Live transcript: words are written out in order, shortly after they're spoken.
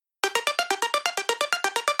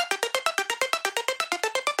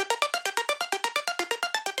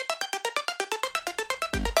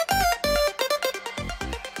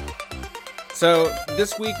So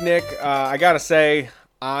this week, Nick, I gotta say,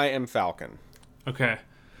 I am Falcon. Okay.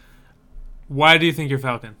 Why do you think you're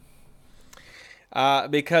Falcon?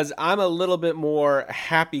 Because I'm a little bit more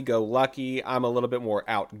happy-go-lucky. I'm a little bit more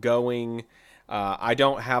outgoing. I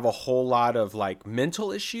don't have a whole lot of like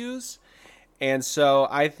mental issues, and so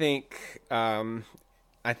I think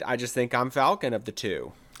I just think I'm Falcon of the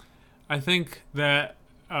two. I think that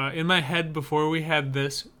in my head before we had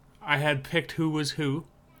this, I had picked who was who,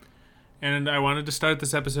 and I wanted to start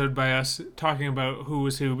this episode by us talking about who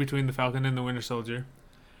was who between the Falcon and the Winter Soldier.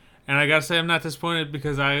 And I gotta say, I'm not disappointed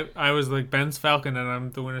because I was like, Ben's Falcon and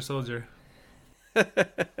I'm the Winter Soldier.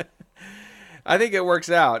 I think it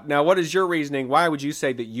works out. Now, what is your reasoning? Why would you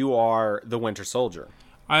say that you are the Winter Soldier?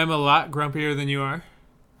 I am a lot grumpier than you are.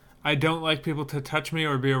 I don't like people to touch me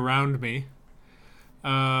or be around me.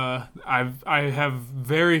 I have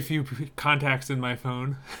very few contacts in my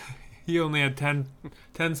phone. He only had 10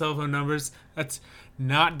 cell phone numbers. That's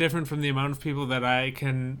not different from the amount of people that I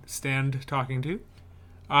can stand talking to.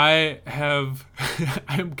 I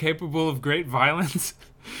am capable of great violence,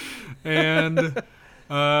 and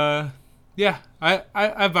yeah, I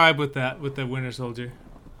vibe with that, with the Winter Soldier.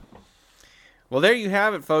 Well, there you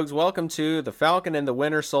have it, folks. Welcome to the Falcon and the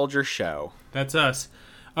Winter Soldier show. That's us.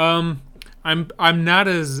 I'm not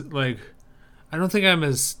as like, I don't think I'm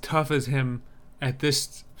as tough as him at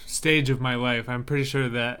this stage of my life. I'm pretty sure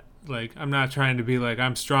that like I'm not trying to be like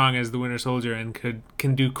I'm strong as the Winter Soldier and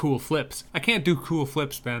can do cool flips. I can't do cool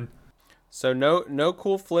flips, Ben. So no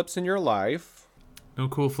cool flips in your life. No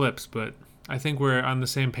cool flips, but I think we're on the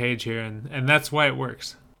same page here, and that's why it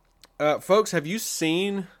works. Folks, have you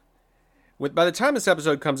seen... By the time this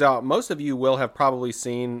episode comes out, most of you will have probably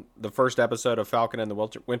seen the first episode of Falcon and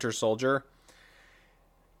the Winter Soldier.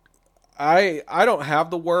 I don't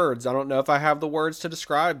have the words. I don't know if I have the words to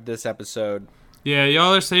describe this episode. Yeah,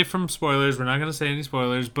 y'all are safe from spoilers. We're not going to say any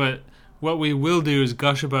spoilers, but what we will do is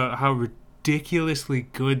gush about how ridiculously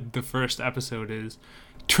good the first episode is.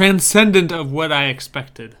 Transcendent of what I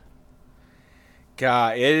expected.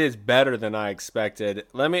 God, it is better than I expected.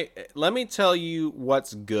 Let me tell you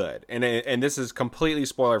what's good. And this is completely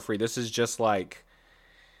spoiler free. This is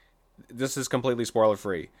completely spoiler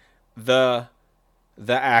free. The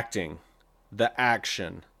acting, the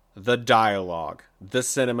action, the dialogue, the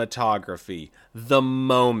cinematography, the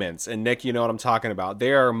moments. And Nick, you know what I'm talking about.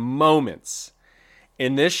 There are moments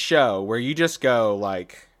in this show where you just go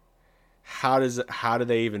like, how do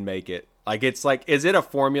they even make it? Like, it's like, is it a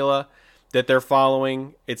formula that they're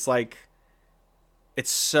following? It's like,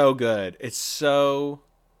 it's so good. It's so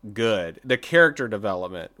good. The character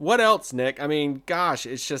development. What else, Nick? I mean, gosh,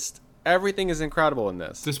 it's just, everything is incredible in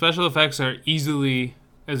this. The special effects are easily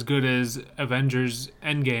as good as Avengers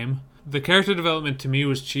Endgame. The character development to me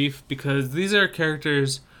was chief because these are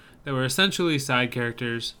characters that were essentially side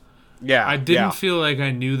characters. Yeah. I didn't feel like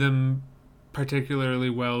I knew them particularly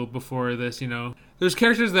well before this, you know. There's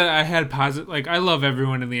characters that I had positive, like I love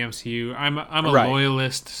everyone in the MCU. I'm a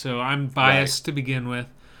loyalist, so I'm biased to begin with.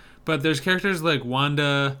 But there's characters like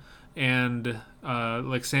Wanda and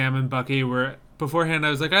like Sam and Bucky where beforehand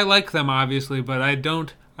I was like, I like them obviously, but I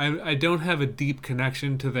don't have a deep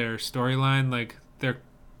connection to their storyline, like their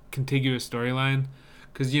contiguous storyline,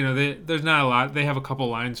 because you know there's not a lot. They have a couple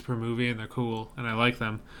lines per movie and they're cool and I like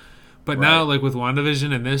them. But now like with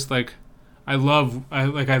WandaVision and this, like I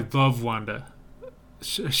love Wanda.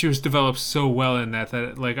 She was developed so well in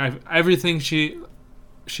that like everything she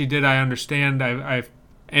did I understand.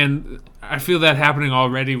 And I feel that happening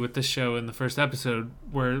already with this show in the first episode,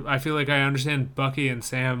 where I feel like I understand Bucky and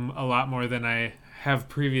Sam a lot more than I have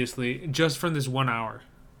previously, just from this 1 hour.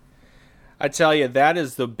 I tell you, that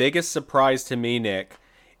is the biggest surprise to me, Nick,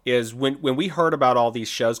 is when we heard about all these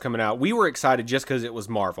shows coming out, we were excited just because it was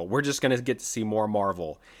Marvel. We're just going to get to see more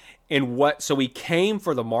Marvel. So we came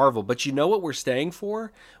for the Marvel, but you know what we're staying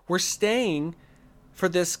for? We're staying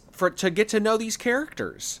to get to know these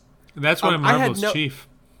characters. That's why Marvel's chief.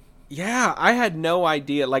 Yeah, I had no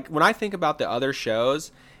idea. Like, when I think about the other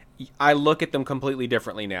shows, I look at them completely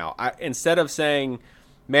differently now. Instead of saying,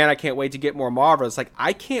 man, I can't wait to get more Marvel, it's like,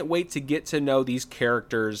 I can't wait to get to know these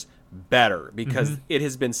characters better, because it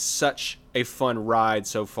has been such a fun ride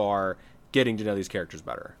so far, getting to know these characters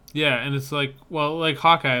better. Yeah, and it's like, well, like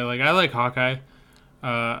Hawkeye. Like, I like Hawkeye.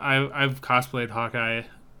 I've cosplayed Hawkeye.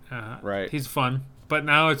 Right. He's fun. But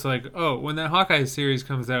now it's like, oh, when that Hawkeye series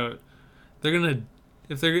comes out, they're gonna,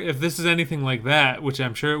 if this is anything like that, which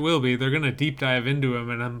I'm sure it will be, they're gonna deep dive into him,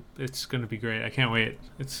 and it's gonna be great. I can't wait.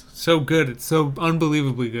 It's so good. It's so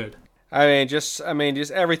unbelievably good. I mean, just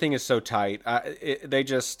everything is so tight.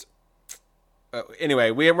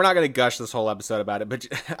 anyway, we're not going to gush this whole episode about it, but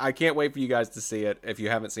I can't wait for you guys to see it. If you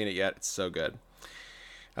haven't seen it yet, it's so good.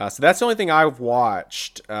 So that's the only thing I've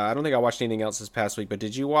watched. I don't think I watched anything else this past week, but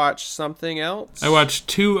did you watch something else? I watched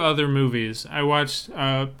 2 other movies. I watched,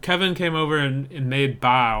 Kevin came over and made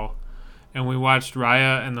Bao, and we watched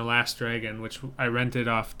Raya and the Last Dragon, which I rented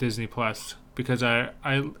off Disney Plus, because I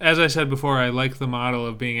as I said before, I like the model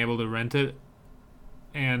of being able to rent it.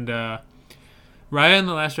 And Raya and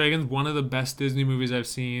the Last Dragon is one of the best Disney movies I've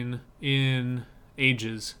seen in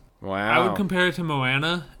ages. Wow. I would compare it to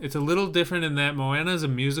Moana. It's a little different in that Moana is a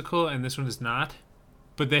musical and this one is not.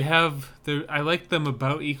 But I like them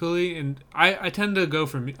about equally, and I tend to go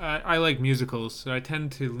for, I like musicals, so I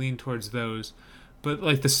tend to lean towards those. But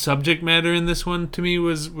like the subject matter in this one to me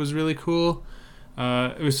was really cool.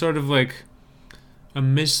 It was sort of like a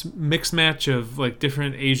mix match of like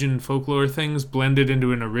different Asian folklore things blended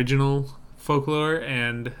into an original folklore,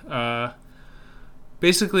 and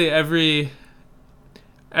basically every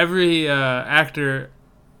actor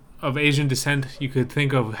of Asian descent you could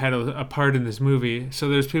think of had a part in this movie. So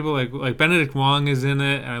there's people like Benedict Wong is in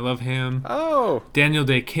it, and I love him. Oh. Daniel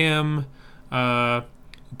Day Kim,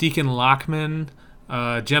 Deacon Lockman,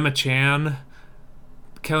 Gemma Chan,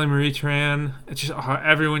 Kelly Marie Tran. It's just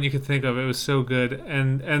everyone you could think of. It was so good.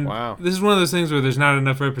 And wow. This is one of those things where there's not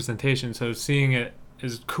enough representation, so seeing it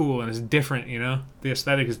is cool and it's different, you know? The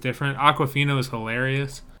aesthetic is different. Aquafina is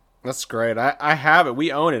hilarious. That's great. I have it.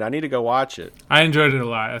 We own it. I need to go watch it. I enjoyed it a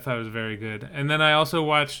lot. I thought it was very good. And then I also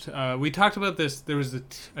watched, we talked about this, there was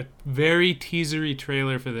a very teasery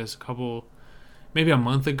trailer for this maybe a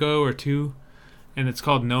month ago or 2, and it's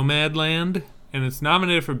called Nomadland, and it's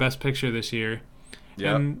nominated for Best Picture this year.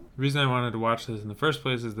 Yep. And the reason I wanted to watch this in the first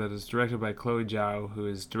place is that it's directed by Chloe Zhao, who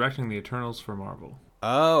is directing The Eternals for Marvel.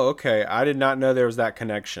 Oh, okay. I did not know there was that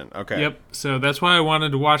connection. Okay. Yep. So that's why I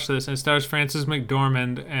wanted to watch this. And it stars Frances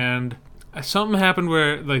McDormand. And something happened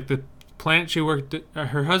where, like, the plant she worked at,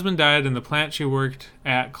 her husband died, and the plant she worked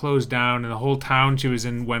at closed down, and the whole town she was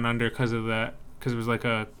in went under because it was like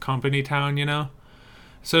a company town, you know?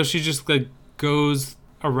 So she just, like, goes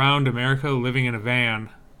around America living in a van.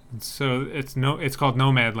 So it's called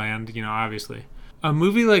Nomadland, you know, obviously. A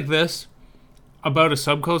movie like this, about a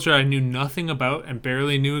subculture I knew nothing about and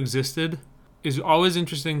barely knew existed, is always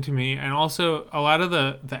interesting to me. And also, a lot of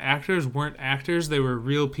the actors weren't actors. They were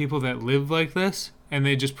real people that lived like this, and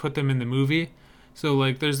they just put them in the movie. So,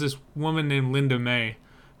 like, there's this woman named Linda May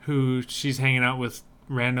who she's hanging out with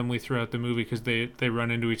randomly throughout the movie because they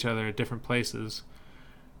run into each other at different places.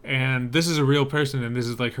 And this is a real person, and this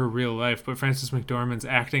is, like, her real life. But Frances McDormand's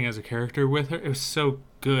acting as a character with her, it was so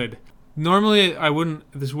good. Normally,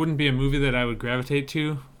 this wouldn't be a movie that I would gravitate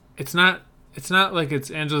to. It's not like it's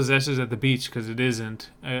Angela Zessa's at the beach, because it isn't.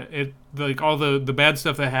 Like, all the bad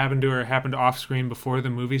stuff that happened to her happened off screen before the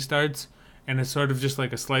movie starts, and it's sort of just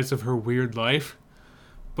like a slice of her weird life.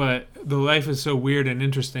 But the life is so weird and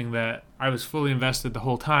interesting that I was fully invested the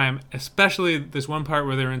whole time, especially this one part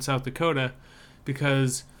where they're in South Dakota,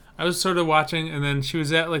 because I was sort of watching, and then she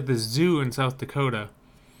was at, like, the zoo in South Dakota.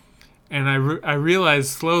 And I realized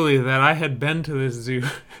slowly that I had been to this zoo.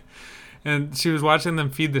 And she was watching them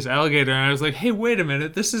feed this alligator. And I was like, hey, wait a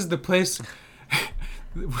minute. This is the place.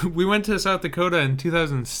 We went to South Dakota in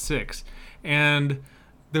 2006. And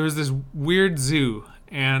there was this weird zoo.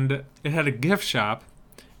 And it had a gift shop.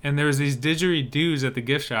 And there was these didgeridoos at the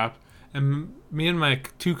gift shop. And me and my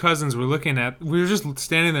 2 cousins we were just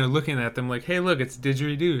standing there looking at them like, hey, look, it's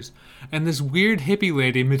didgeridoos. And this weird hippie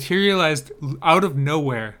lady materialized out of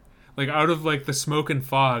nowhere. Like, out of, like, the smoke and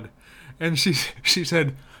fog. And she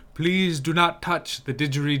said, please do not touch the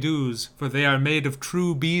didgeridoos, for they are made of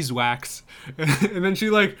true beeswax. And then she,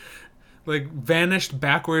 like vanished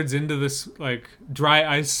backwards into this, like, dry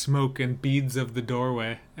ice smoke and beads of the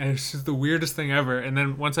doorway. And it's just the weirdest thing ever. And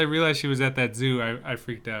then once I realized she was at that zoo, I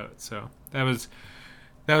freaked out. So that was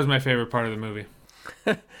my favorite part of the movie.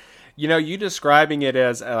 You know, you describing it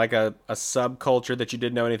as, like, a subculture that you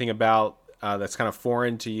didn't know anything about, that's kind of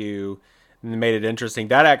foreign to you and made it interesting.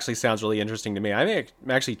 That actually sounds really interesting to me. I may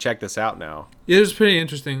actually check this out now. It was pretty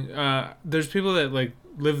interesting. There's people that, like,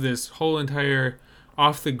 live this whole entire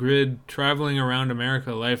off-the-grid, traveling around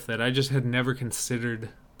America life that I just had never considered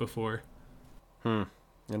before.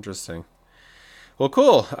 Interesting. Well,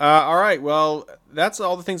 cool. All right. Well, that's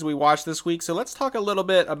all the things we watched this week. So let's talk a little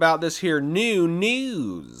bit about this here new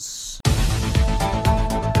news.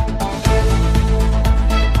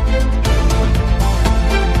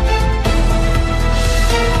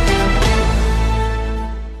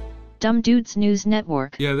 Dumb Dudes News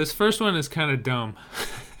Network. Yeah, this first one is kind of dumb.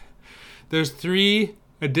 There's 3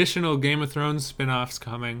 additional Game of Thrones spin-offs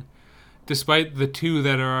coming. despite the 2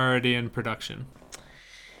 that are already in production.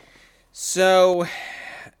 So,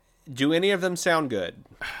 do any of them sound good?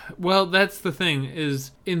 Well, that's the thing,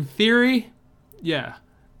 is in theory, yeah.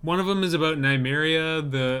 One of them is about Nymeria,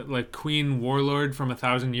 the queen warlord from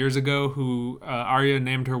 1,000 years ago, who Arya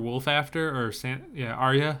named her wolf after,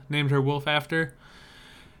 Arya named her wolf after.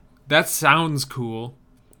 That sounds cool.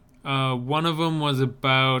 One of them was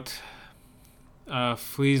about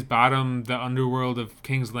Flea's Bottom, the underworld of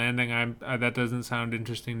King's Landing. That doesn't sound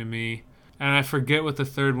interesting to me. And I forget what the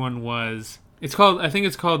third one was. I think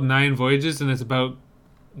it's called Nine Voyages, and it's about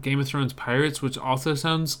Game of Thrones pirates, which also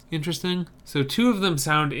sounds interesting. So 2 of them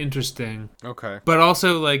sound interesting. Okay. But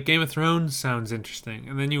also, Game of Thrones sounds interesting.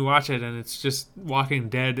 And then you watch it, and it's just Walking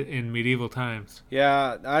Dead in medieval times.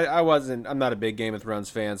 Yeah, I'm not a big Game of Thrones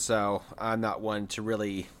fan, so I'm not one to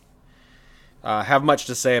really have much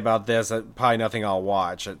to say about this. Probably nothing I'll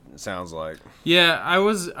watch, it sounds like. Yeah,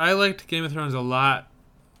 I liked Game of Thrones a lot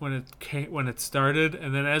when it started,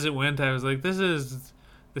 and then as it went, I was like, this is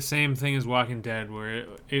the same thing as Walking Dead, where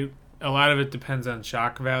a lot of it depends on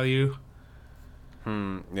shock value.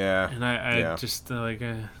 Yeah. And I just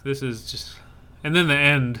this is just, and then the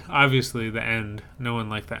end. Obviously, the end. No one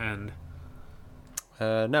liked the end.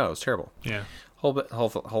 No, it was terrible. Yeah.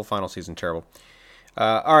 Whole final season terrible.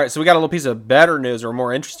 All right, so we got a little piece of better news or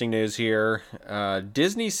more interesting news here.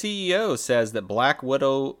 Disney CEO says that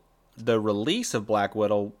the release of Black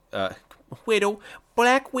Widow. The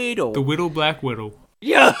Black Widow.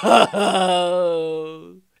 Yo,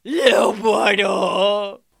 little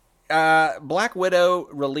Widow. Black Widow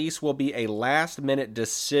release will be a last-minute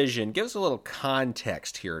decision. Give us a little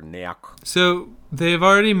context here, Nick. So they've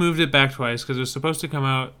already moved it back twice because it was supposed to come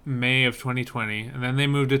out May of 2020, and then they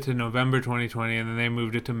moved it to November 2020, and then they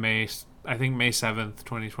moved it to May 7th,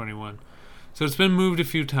 2021. So it's been moved a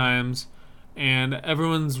few times, and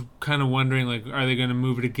everyone's kind of wondering, are they going to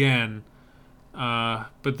move it again?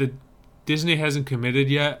 But Disney hasn't committed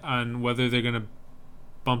yet on whether they're going to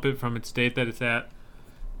bump it from its date that it's at.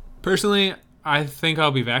 Personally, I think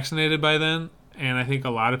I'll be vaccinated by then, and I think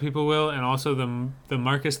a lot of people will. And also the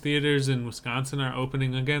Marcus Theaters in Wisconsin are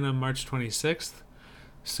opening again on March 26th.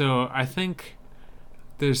 So I think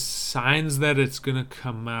there's signs that it's going to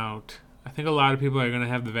come out. I think a lot of people are going to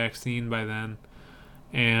have the vaccine by then,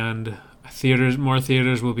 and more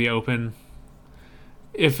theaters will be open.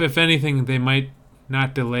 If anything, they might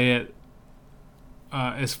not delay it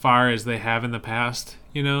as far as they have in the past,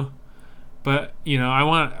 But,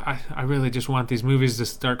 I really just want these movies to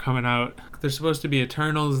start coming out. There's supposed to be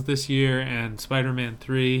Eternals this year and Spider-Man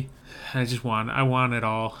 3. I want it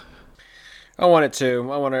all. I want it too.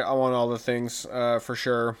 I want all the things for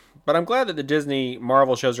sure. But I'm glad that the Disney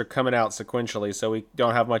Marvel shows are coming out sequentially, so we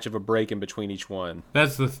don't have much of a break in between each one.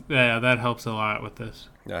 That helps a lot with this.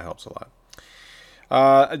 That helps a lot.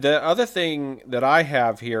 The other thing that I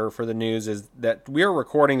have here for the news is that we're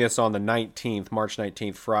recording this on the 19th, March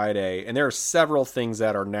 19th, Friday, and there are several things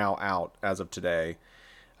that are now out as of today.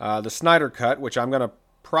 The Snyder Cut, which I'm going to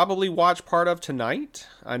probably watch part of tonight.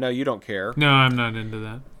 I know you don't care. No, I'm not into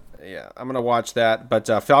that. Yeah, I'm going to watch that. But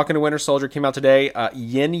Falcon and Winter Soldier came out today.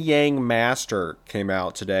 Yin Yang Master came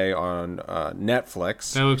out today on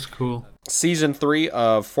Netflix. That looks cool. Season 3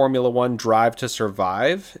 of Formula One Drive to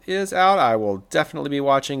Survive is out. I will definitely be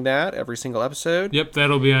watching that every single episode. Yep,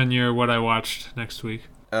 that'll be on your What I Watched next week.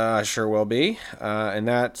 Sure will be. And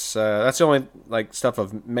that's the only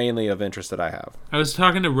stuff mainly of interest that I have. I was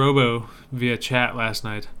talking to Robo via chat last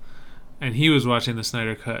night, and he was watching the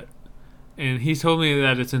Snyder Cut. And he told me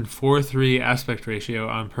that it's in 4:3 aspect ratio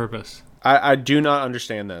on purpose. I do not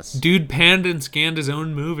understand this. Dude panned and scanned his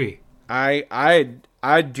own movie.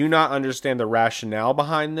 I do not understand the rationale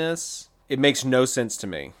behind this. It makes no sense to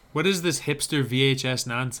me. What is this hipster VHS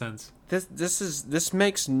nonsense? This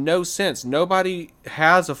makes no sense. Nobody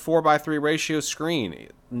has a 4:3 ratio screen.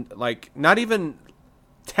 Not even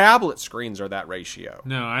tablet screens are that ratio.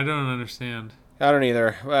 No, I don't understand. I don't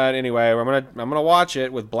either. But anyway, I'm gonna watch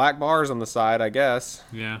it with black bars on the side, I guess.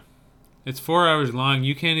 Yeah. It's 4 hours long.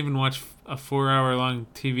 You can't even watch a 4-hour-long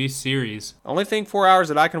TV series. Only thing 4 hours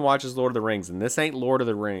that I can watch is Lord of the Rings, and this ain't Lord of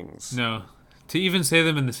the Rings. No. To even say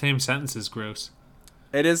them in the same sentence is gross.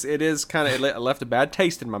 It is kind of... It left a bad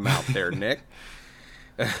taste in my mouth there, Nick.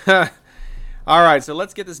 All right, so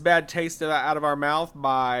let's get this bad taste out of our mouth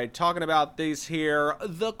by talking about these here,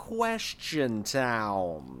 the question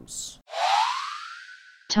towns.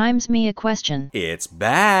 Times me a question. It's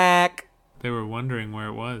back. They were wondering where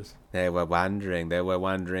it was. They were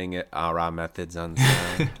wondering our methods on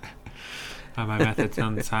sound. Are my methods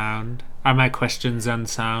unsound? Are my questions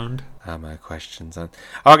unsound?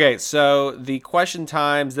 Okay, so the question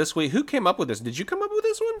times this week. Who came up with this? Did you come up with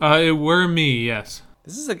this one? It were me, yes.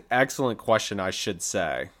 This is an excellent question, I should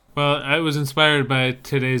say. Well, I was inspired by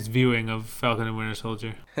today's viewing of Falcon and Winter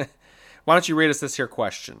Soldier. Why don't you read us this here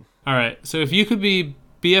question? All right, so if you could be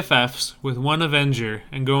BFFs with one Avenger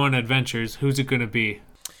and go on adventures, who's it going to be?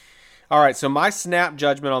 All right, so my snap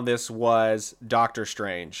judgment on this was Doctor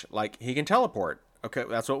Strange. Like, he can teleport. Okay,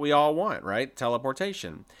 that's what we all want, right?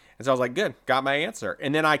 Teleportation. And so I was like, good, got my answer.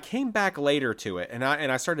 And then I came back later to it, and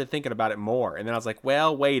I started thinking about it more. And then I was like,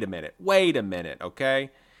 well, wait a minute,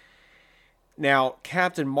 okay? Now,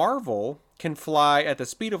 Captain Marvel can fly at the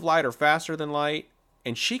speed of light or faster than light,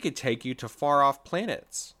 and she could take you to far-off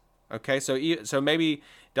planets. Okay, so maybe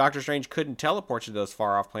Doctor Strange couldn't teleport you to those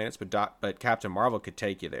far-off planets, but Captain Marvel could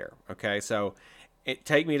take you there. Okay, so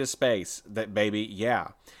take me to space, that baby, yeah.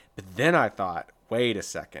 But then I thought, wait a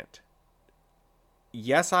second.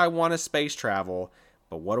 Yes, I want to space travel,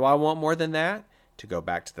 but what do I want more than that? To go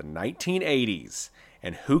back to the 1980s.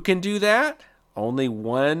 And who can do that? Only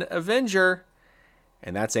one Avenger,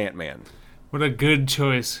 and that's Ant-Man. What a good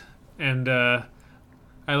choice. And I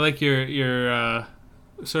like your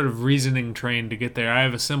sort of reasoning train to get there. I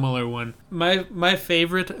have a similar one. My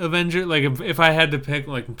favorite Avenger, like if I had to pick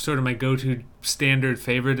like sort of my go-to standard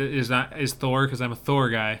favorite is Thor, because I'm a Thor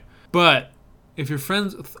guy. But if your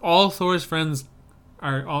friends, all Thor's friends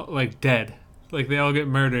are all like dead, like they all get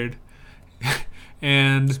murdered.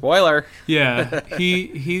 And spoiler. Yeah,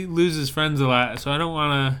 he loses friends a lot, so I don't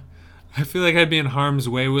want to. I feel like I'd be in harm's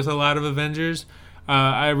way with a lot of Avengers.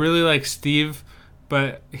 I really like Steve,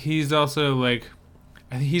 but he's also like,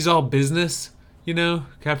 I think he's all business. You know,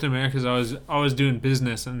 Captain America's always doing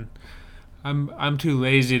business, and I'm too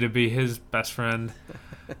lazy to be his best friend.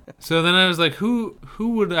 So then I was like, who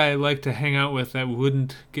would I like to hang out with that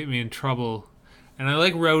wouldn't get me in trouble? And I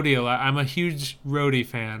like Rhodey a lot. I'm a huge Rhodey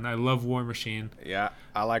fan. I love War Machine. Yeah,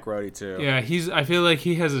 I like Rhodey too. Yeah, I feel like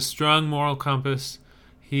he has a strong moral compass.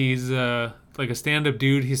 He's like a stand-up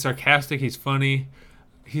dude. He's sarcastic. He's funny.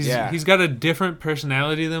 He's got a different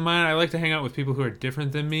personality than mine. I like to hang out with people who are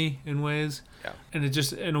different than me in ways. Yeah. And it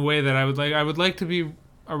just in a way that I would like to be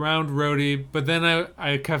around Rhodey, but then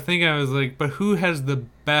I kept thinking, I was like, but who has the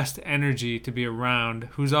best energy to be around?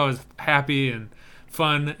 Who's always happy and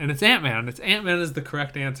fun? And it's Ant-Man. Ant-Man is the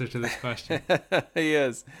correct answer to this question. He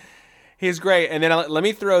is. He's great. And then let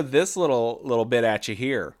me throw this little bit at you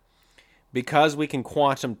here. Because we can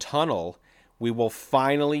quantum tunnel, we will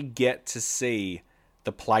finally get to see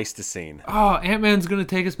the Pleistocene. Oh, Ant-Man's going to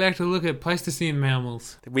take us back to look at Pleistocene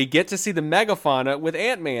mammals. We get to see the megafauna with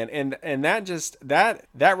Ant-Man, and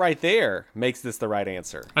that right there makes this the right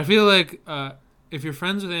answer. I feel like if you're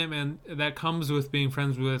friends with Ant-Man, that comes with being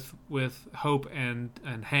friends with Hope and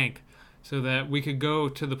Hank, so that we could go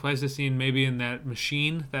to the Pleistocene maybe in that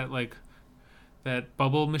machine, that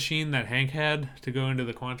bubble machine that Hank had to go into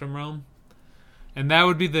the quantum realm. And that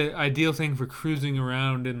would be the ideal thing for cruising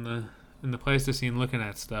around in the Pleistocene looking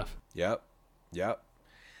at stuff. Yep.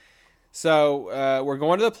 So we're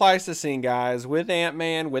going to the Pleistocene, guys, with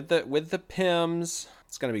Ant-Man, with the Pyms.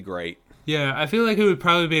 It's going to be great. Yeah, I feel like it would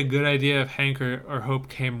probably be a good idea if Hank or Hope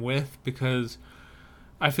came with, because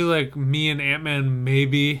I feel like me and Ant-Man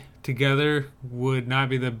maybe together would not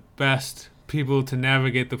be the best people to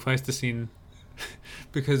navigate the Pleistocene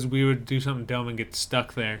because we would do something dumb and get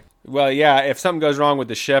stuck there. Well, yeah, if something goes wrong with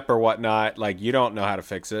the ship or whatnot, like, you don't know how to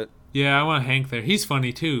fix it. Yeah, I want Hank there. He's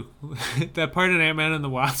funny, too. That part in Ant-Man and the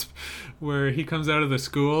Wasp where he comes out of the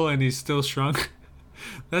school and he's still shrunk.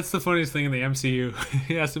 That's the funniest thing in the MCU.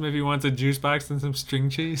 He asks him if he wants a juice box and some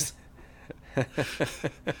string cheese.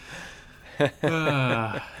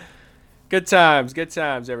 Good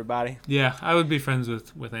times, everybody. Yeah, I would be friends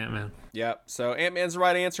with Ant-Man. Yep. So Ant-Man's the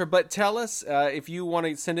right answer. But tell us if you want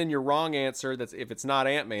to send in your wrong answer. If it's not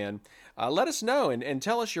Ant-Man, let us know and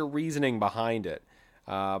tell us your reasoning behind it.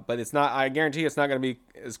 But it's not. I guarantee it's not going to be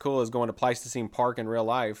as cool as going to Pleistocene Park in real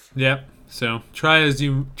life. Yep. So try as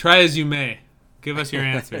you may. Give us your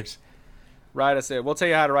answers. Write us in. We'll tell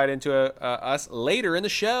you how to write into us later in the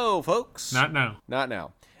show, folks. Not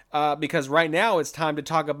now. Because right now it's time to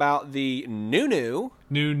talk about the new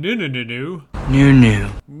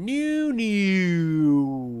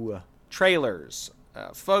trailers.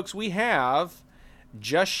 Folks, we have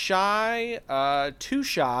just too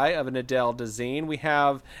shy of an Adele Dazeem. We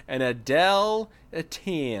have an Adele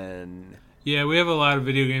 10. Yeah, we have a lot of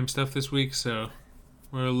video game stuff this week, so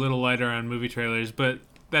we're a little lighter on movie trailers, but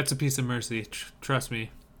that's a piece of mercy, trust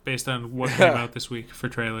me, based on what came out this week for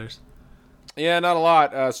trailers. Yeah, not a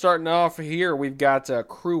lot. Starting off here, we've got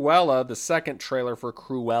Cruella, the second trailer for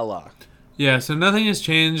Cruella. Yeah, so nothing has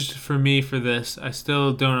changed for me for this. I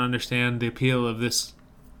still don't understand the appeal of this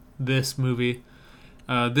movie.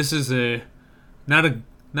 This is not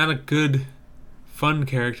a good fun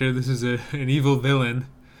character. This is an evil villain.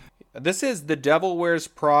 This is The Devil Wears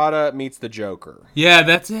Prada meets the Joker. Yeah,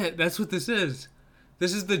 that's it. That's what this is.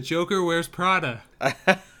 This is The Joker Wears Prada.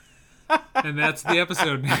 And that's the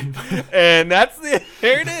episode name. And there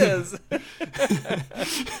it is.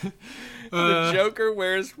 The Joker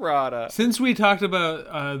Wears Prada. Since we talked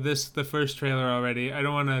about the first trailer already, I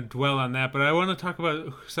don't want to dwell on that, but I want to talk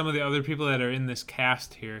about some of the other people that are in this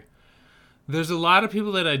cast here. There's a lot of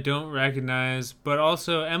people that I don't recognize, but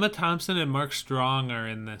also Emma Thompson and Mark Strong are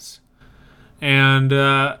in this. And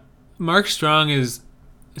Mark Strong is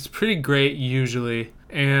pretty great usually,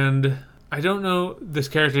 and I don't know this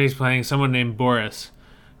character he's playing, someone named Boris,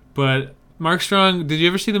 but Mark Strong, did you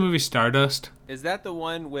ever see the movie Stardust? Is that the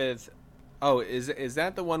one with... Oh, is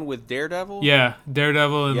that the one with Daredevil? Yeah,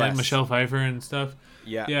 Daredevil and yes. like Michelle Pfeiffer and stuff.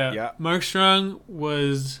 Yeah. Mark Strong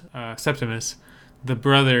was Septimus, the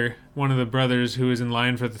brother, one of the brothers who was in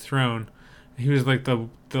line for the throne. He was like the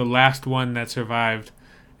last one that survived.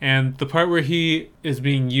 And the part where he is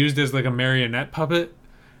being used as like a marionette puppet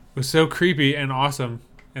was so creepy and awesome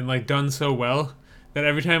and like done so well that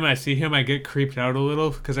every time I see him I get creeped out a little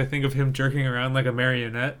because I think of him jerking around like a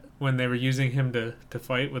marionette when they were using him to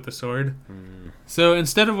fight with the sword. So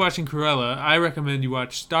instead of watching Cruella, I recommend you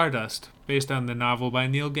watch Stardust, based on the novel by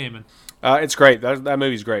Neil Gaiman. It's great. That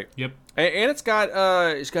movie's great. Yep. And it's got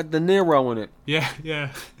De Niro in it.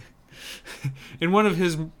 Yeah. In one of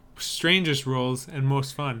his strangest roles and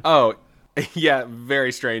most fun. Oh, yeah,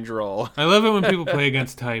 very strange role. I love it when people play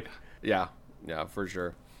against type. Yeah, for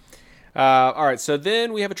sure. All right, so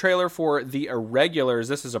then we have a trailer for The Irregulars.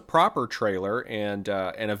 This is a proper trailer and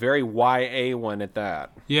a very YA one at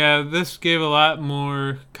that. Yeah, this gave a lot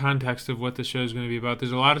more context of what the show is going to be about.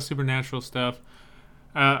 There's a lot of supernatural stuff.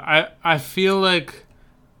 I feel like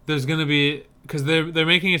there's going to be, because they're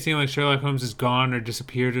making it seem like Sherlock Holmes is gone or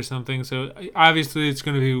disappeared or something. So obviously it's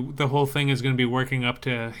going to be, the whole thing is going to be working up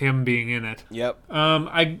to him being in it. Yep.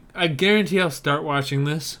 I guarantee I'll start watching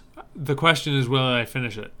this. The question is, will I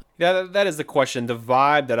finish it? Yeah, that is the question. The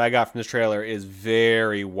vibe that I got from this trailer is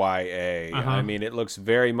very YA. I mean, it looks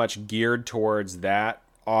very much geared towards that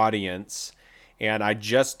audience, and I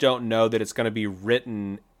just don't know that it's going to be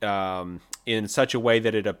written in such a way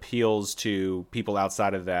that it appeals to people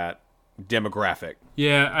outside of that demographic.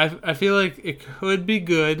 Yeah, I feel like it could be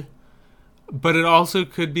good, but it also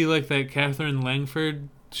could be like that Catherine Langford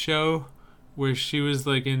show where she was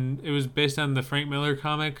like it was based on the Frank Miller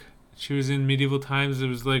comic. She was in medieval times. It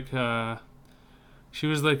was like she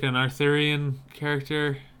was like an Arthurian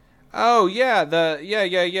character. Oh yeah,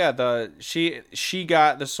 she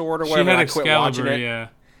got the sword or whatever. She had I quit watching Excalibur, it. yeah.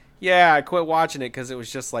 Yeah, I quit watching it because it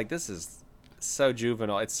was just like, this is so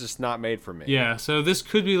juvenile. It's just not made for me. Yeah, so this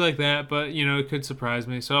could be like that, but it could surprise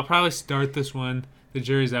me. So I'll probably start this one. The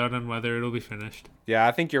jury's out on whether it'll be finished. Yeah,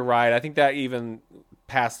 I think you're right. I think that even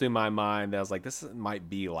passed through my mind. I was like, this might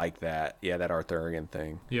be like that. Yeah, that Arthurian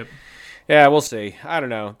thing. Yep. Yeah, we'll see. I don't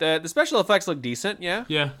know. The special effects look decent. Yeah.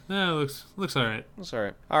 Yeah. No, it looks all right. Looks all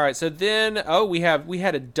right. All right. So then, we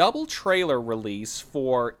had a double trailer release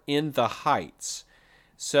for In the Heights.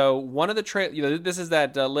 So one of the this is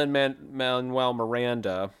that Lin-Manuel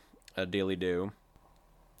Miranda Daily Do.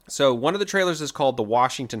 So one of the trailers is called the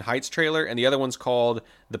Washington Heights trailer, and the other one's called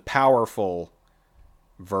the Powerful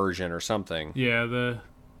version or something. Yeah,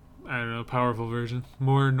 I don't know, powerful version.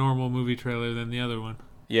 More normal movie trailer than the other one.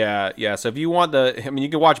 Yeah. So if you want you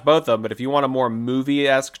can watch both of them, but if you want a more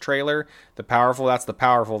movie-esque trailer, that's the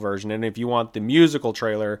Powerful version. And if you want the musical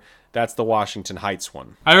trailer, that's the Washington Heights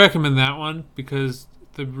one. I recommend that one because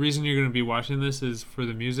the reason you're going to be watching this is for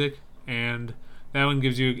the music, and that one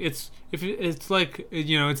gives you, it's like,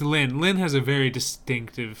 it's Lin. Lin has a very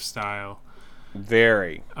distinctive style.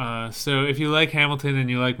 Very. So if you like Hamilton and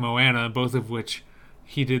you like Moana, both of which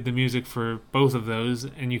he did the music for both of those,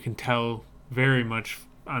 and you can tell very much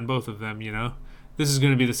on both of them, this is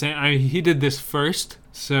going to be the same. I mean, he did this first,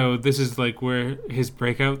 so this is like where his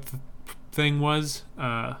breakout thing was.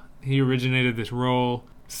 He originated this role,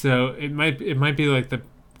 so it might be like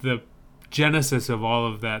the genesis of all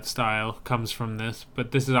of that style comes from this,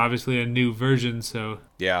 but this is obviously a new version. So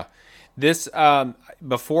yeah. This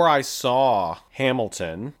before I saw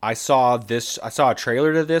Hamilton, I saw a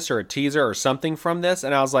trailer to this or a teaser or something from this,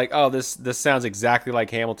 and I was like, oh, this sounds exactly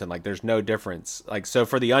like Hamilton. Like, there's no difference. Like, so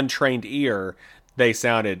for the untrained ear, they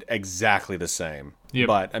sounded exactly the same. Yep.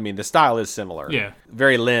 But I mean, the style is similar. Yeah.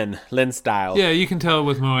 Very Lin style. Yeah, you can tell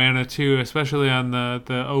with Moana too, especially on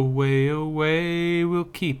the away, away, we'll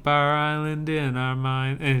keep our island in our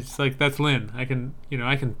mind. And it's like, that's Lin. I can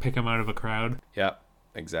pick him out of a crowd. Yep.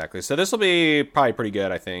 Exactly. So this will be probably pretty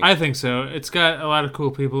good, I think. I think so. It's got a lot of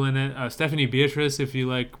cool people in it. Stephanie Beatrice, if you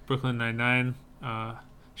like Brooklyn Nine-Nine,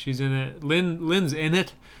 she's in it. Lin's in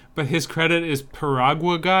it, but his credit is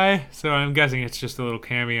Piragua Guy, so I'm guessing it's just a little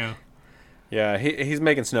cameo. Yeah, he's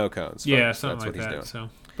making snow cones. Yeah, something like that. So,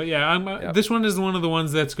 but yeah, this one is one of the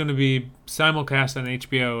ones that's going to be simulcast on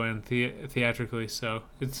HBO and theatrically, so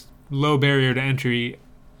it's low barrier to entry.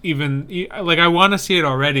 Even like I want to see it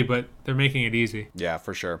already, but they're making it easy. Yeah,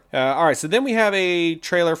 for sure. All right, so then we have a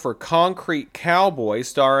trailer for Concrete Cowboy,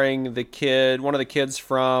 starring one of the kids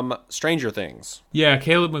from Stranger Things. Yeah,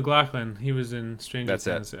 Caleb McLaughlin. He was in Stranger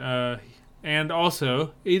Things. That's it. And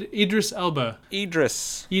also Idris Elba.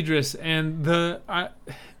 Idris, and the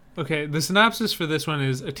synopsis for this one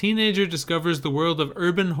is: a teenager discovers the world of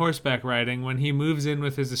urban horseback riding when he moves in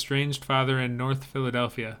with his estranged father in North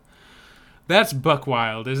Philadelphia. That's buck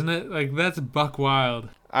wild, isn't it? Like, that's buck wild.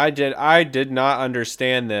 I did not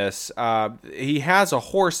understand this. He has a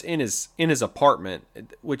horse in his apartment,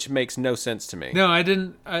 which makes no sense to me. No, I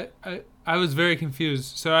didn't. I was very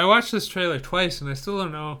confused. So I watched this trailer twice, and I still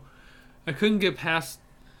don't know. I couldn't get past.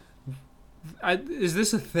 Is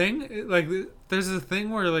this a thing? Like, there's a thing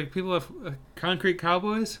where like people have concrete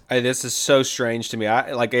cowboys. This is so strange to me.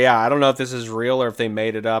 I don't know if this is real or if they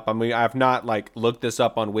made it up. I mean, I've not like looked this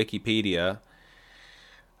up on Wikipedia.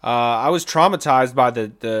 I was traumatized by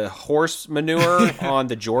the horse manure on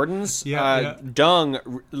the Jordans.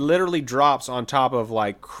 Dung literally drops on top of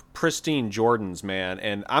like pristine Jordans, man.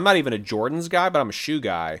 And I'm not even a Jordans guy, but I'm a shoe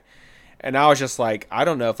guy. And I was just like, I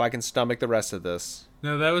don't know if I can stomach the rest of this.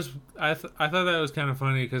 No, that was I thought that was kind of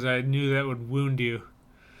funny because I knew that would wound you.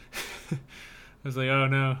 I was like, oh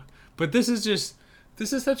no. But this is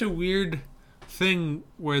such a weird thing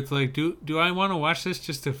where it's like, do I want to watch this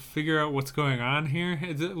just to figure out what's going on here?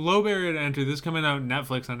 It's a low barrier to entry. This is coming out on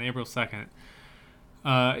Netflix on April 2nd.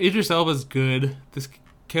 Idris Elba's good. This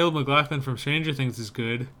Caleb McLaughlin from Stranger Things is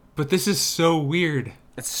good. But this is so weird.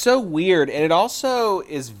 It's so weird, and it also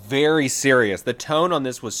is very serious. The tone on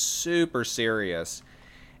this was super serious.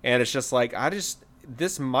 And it's just like,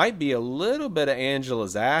 this might be a little bit of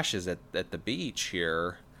Angela's ashes at the beach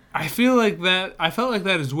here. I felt like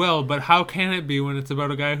that as well, but how can it be when it's about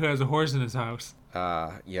a guy who has a horse in his house?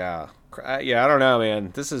 Yeah, I don't know,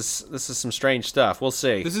 man. This is some strange stuff. We'll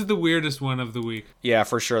see. This is the weirdest one of the week. Yeah,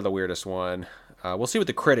 for sure the weirdest one. We'll see what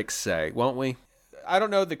the critics say, won't we? I don't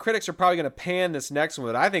know. The critics are probably going to pan this next one,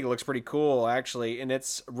 but I think it looks pretty cool, actually. And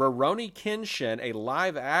it's Rurouni Kenshin, a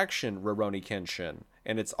live-action Rurouni Kenshin.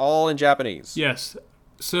 And it's all in Japanese. Yes.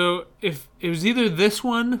 So if it was either this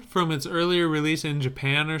one from its earlier release in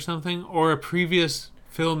Japan or something, or a previous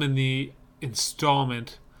film in the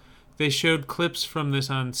installment, they showed clips from this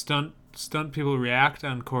on Stunt People React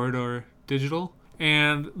on Corridor Digital.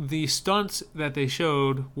 And the stunts that they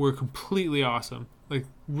showed were completely awesome. Like,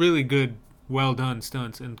 really good, well done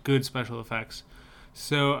stunts and good special effects.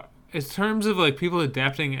 So in terms of like people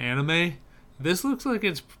adapting anime, this looks like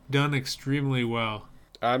it's done extremely well.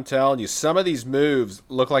 I'm telling you, some of these moves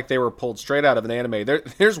look like they were pulled straight out of an anime.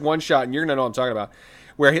 There's one shot, and you're going to know what I'm talking about,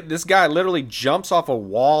 where this guy literally jumps off a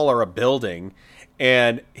wall or a building,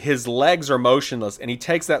 and his legs are motionless, and he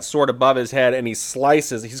takes that sword above his head, and he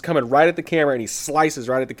slices. He's coming right at the camera, and he slices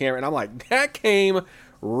right at the camera. And I'm like, that came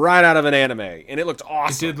right out of an anime, and it looked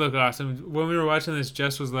awesome. It did look awesome. When we were watching this,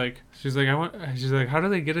 Jess was like, she's like, how do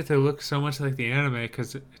they get it to look so much like the anime?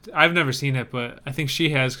 Because I've never seen it, but I think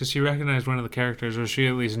she has, because she recognized one of the characters, or she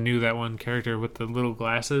at least knew that one character with the little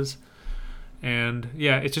glasses. And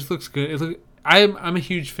yeah, it just looks good. I'm a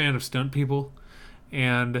huge fan of stunt people,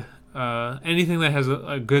 and anything that has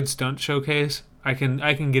a good stunt showcase, I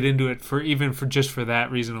can get into it for just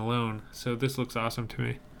that reason alone. So this looks awesome to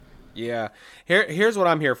me. Yeah. Here's what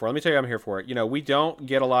I'm here for. Let me tell you what I'm here for. You know, we don't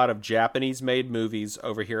get a lot of Japanese-made movies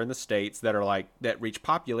over here in the States that are like, that reach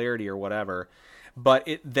popularity or whatever, but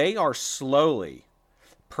they are slowly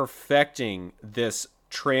perfecting this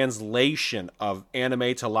translation of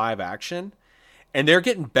anime to live action, and they're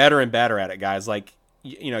getting better and better at it, guys. Like,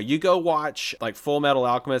 you know, you go watch like Full Metal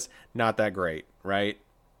Alchemist, not that great, right?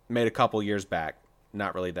 Made a couple years back,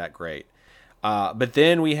 not really that great. But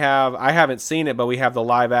then I haven't seen it, but we have the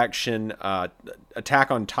live action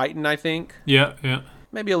Attack on Titan, I think. Yeah.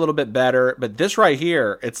 Maybe a little bit better. But this right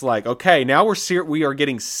here, it's like, okay, now we are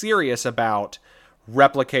getting serious about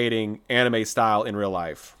replicating anime style in real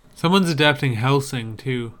life. Someone's adapting Hellsing,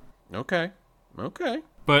 too. Okay. Okay.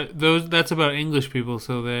 But that's about English people,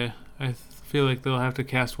 so I feel like they'll have to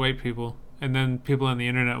cast white people. And then people on the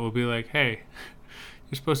internet will be like, hey,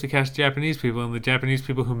 you're supposed to cast Japanese people, and the Japanese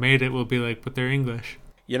people who made it will be like, but they're English.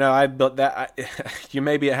 You know, I built that. You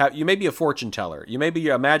may be a fortune teller. You may be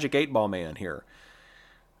a magic 8-ball man here,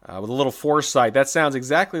 with a little foresight. That sounds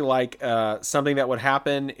exactly like something that would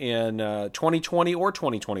happen in 2020 or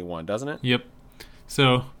 2021, doesn't it? Yep.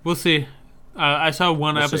 So we'll see. I saw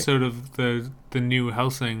one episode of the new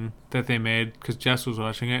Hellsing that they made because Jess was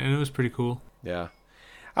watching it, and it was pretty cool. Yeah,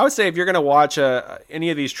 I would say if you're going to watch any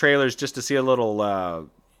of these trailers just to see a little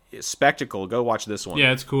spectacle, go watch this one.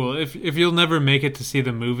 Yeah, it's cool. If you'll never make it to see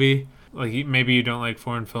the movie, like maybe you don't like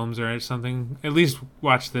foreign films or something, at least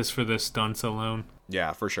watch this for the stunts alone.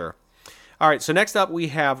 Yeah, for sure. All right, so next up we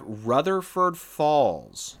have Rutherford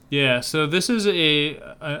Falls. Yeah, so this is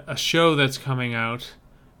a show that's coming out,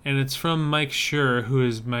 and it's from Mike Schur, who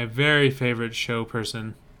is my very favorite show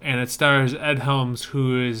person, and it stars Ed Helms,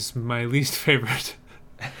 who is my least favorite.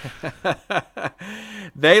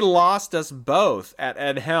 They lost us both at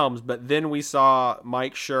Ed Helms, but then we saw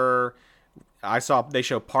Mike Schur. They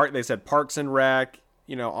said Parks and Rec,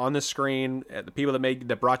 on the screen. The people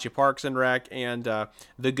that brought you Parks and Rec and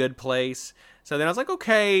The Good Place. So then I was like,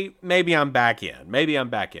 okay, maybe I'm back in.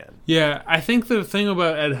 Yeah, I think the thing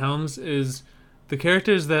about Ed Helms is the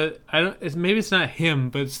characters that maybe it's not him,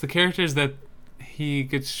 but it's the characters that he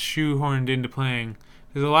gets shoehorned into playing.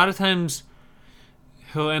 There's a lot of times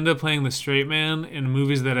he'll end up playing the straight man in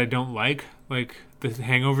movies that I don't like the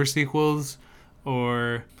Hangover sequels,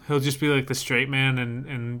 or he'll just be like the straight man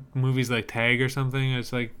in movies like Tag or something.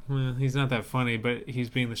 It's like, he's not that funny, but he's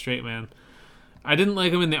being the straight man. I didn't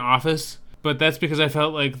like him in The Office, but that's because I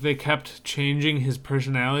felt like they kept changing his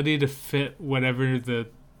personality to fit whatever the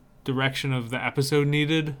direction of the episode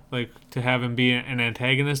needed, like to have him be an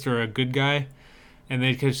antagonist or a good guy, and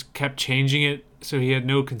they just kept changing it so he had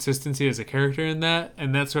no consistency as a character in that,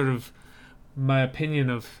 and that sort of my opinion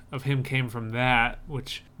of him came from that,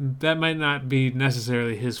 which that might not be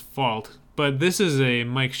necessarily his fault, but this is a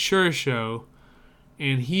Mike Schur show,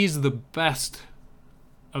 and he's the best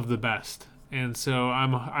of the best, and so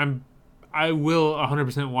I will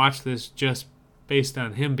 100% watch this just based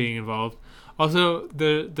on him being involved. Also,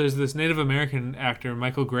 there's this Native American actor,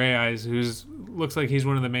 Michael Greyeyes, who looks like he's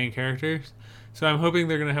one of the main characters. So I'm hoping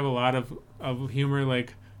they're going to have a lot of humor,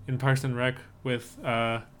 like in Parks and Rec with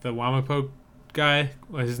the Wamapoke guy.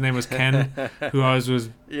 His name was Ken, who always was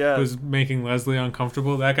making Leslie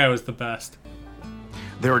uncomfortable. That guy was the best.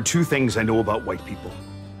 There are two things I know about white people.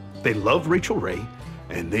 They love Rachel Ray,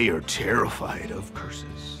 and they are terrified of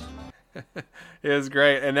curses. It was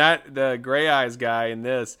great. And the Gray Eyes guy in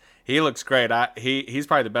this, he looks great. He's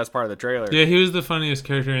probably the best part of the trailer. Yeah, he was the funniest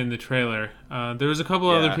character in the trailer. There was a couple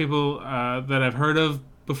other people that I've heard of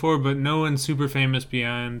before, but no one super famous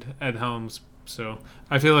beyond Ed Helms. So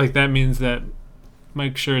I feel like that means that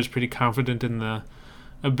Mike Schur is pretty confident in the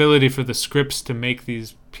ability for the scripts to make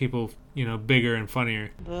these people, bigger and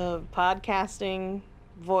funnier. The podcasting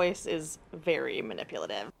voice is very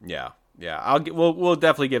manipulative. Yeah. We'll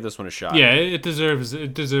definitely give this one a shot. Yeah, it deserves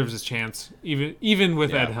a chance, even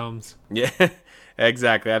with Ed Helms. Yeah,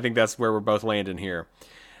 exactly. I think that's where we're both landing here.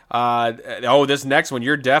 This next one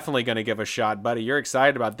you're definitely going to give a shot, buddy. You're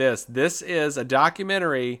excited about this. This is a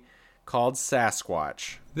documentary called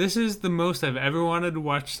Sasquatch. This is the most I've ever wanted to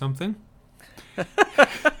watch something.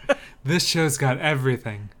 This show's got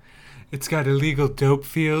everything. It's got illegal dope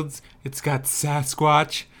fields. It's got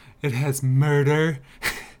Sasquatch. It has murder.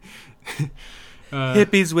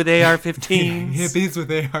 Hippies with AR-15s. Hippies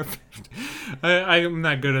with AR-15s. I'm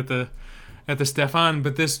not good at the Stefan,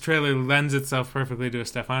 but this trailer lends itself perfectly to a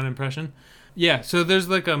Stefan impression. Yeah, so there's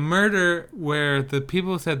like a murder where the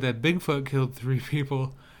people said that Bigfoot killed 3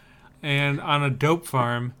 people, and on a dope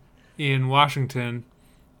farm in Washington.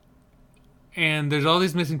 And there's all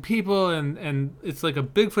these missing people, and it's like a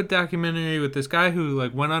Bigfoot documentary with this guy who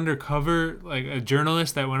like went undercover, like a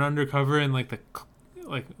journalist that went undercover in like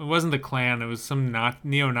it wasn't the Klan, it was some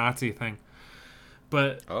neo-Nazi thing.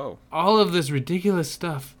 But all of this ridiculous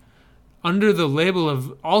stuff under the label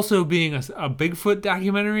of also being a Bigfoot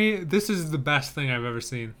documentary, this is the best thing I've ever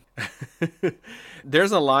seen.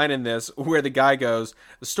 There's a line in this where the guy goes,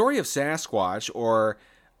 the story of Sasquatch or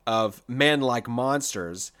of men like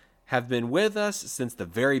monsters have been with us since the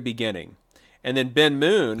very beginning. And then Ben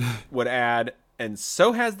Moon would add, and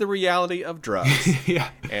so has the reality of drugs. Yeah.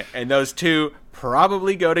 And those two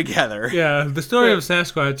probably go together. Yeah, the story of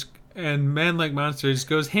Sasquatch and Men Like Monsters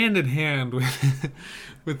goes hand in hand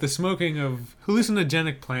with the smoking of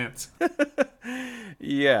hallucinogenic plants.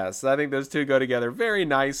 Yes, I think those two go together very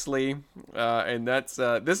nicely, and that's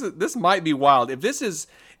this might be wild.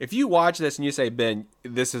 If you watch this and you say, Ben,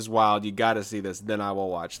 this is wild, you got to see this, then I will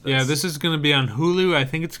watch this. Yeah, this is going to be on Hulu. I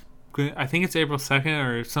think it's April 2nd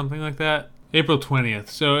or something like that. April 20th.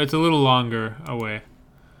 So it's a little longer away.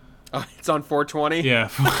 Oh, it's on 420. Yeah.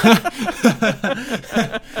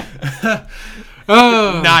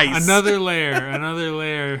 Oh, nice. Another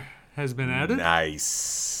layer has been added.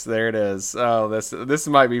 Nice. There it is. Oh, this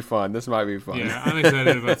might be fun. Yeah, I'm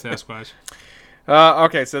excited about Sasquatch.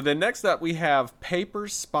 Okay, so then next up we have Paper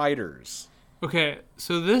Spiders. Okay,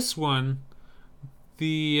 so this one,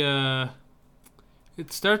 it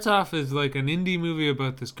starts off as like an indie movie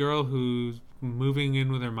about this girl who's moving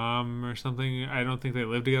in with her mom or something. I don't think they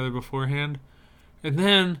lived together beforehand. And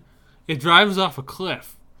then it drives off a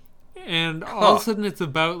cliff. And all of a sudden it's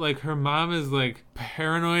about like her mom is like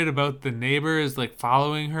paranoid about the neighbor is like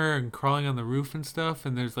following her and crawling on the roof and stuff,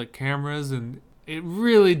 and there's like cameras, and I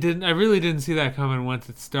really didn't see that coming once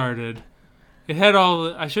it started. It had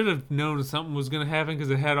I should have known something was going to happen because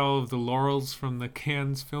it had all of the laurels from the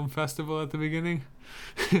Cannes Film Festival at the beginning.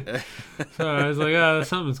 So I was like,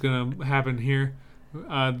 something's going to happen here.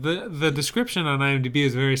 The description on IMDb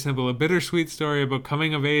is very simple. A bittersweet story about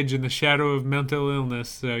coming of age in the shadow of mental illness.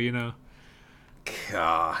 So, you know.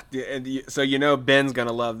 God. So, Ben's going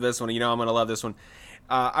to love this one. I'm going to love this one.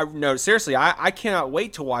 Seriously, I cannot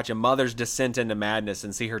wait to watch a mother's descent into madness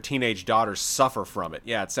and see her teenage daughter suffer from it.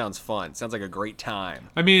 Yeah, it sounds fun. It sounds like a great time.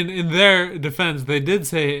 I mean, in their defense, they did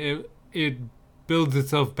say it builds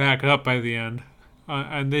itself back up by the end.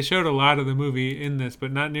 And they showed a lot of the movie in this,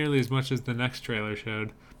 but not nearly as much as the next trailer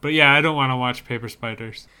showed. But yeah, I don't want to watch Paper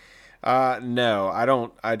Spiders. No, I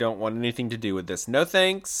don't want anything to do with this. No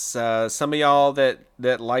thanks. Some of y'all that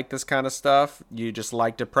like this kind of stuff, you just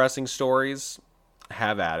like depressing stories,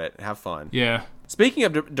 have at it. Have fun. Yeah. Speaking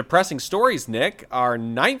of depressing stories, Nick, our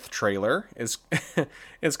 9th trailer is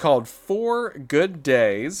called 4 Good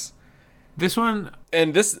Days. This one...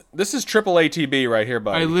 And this is triple ATB right here,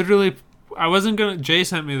 buddy. Jay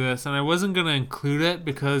sent me this, and I wasn't going to include it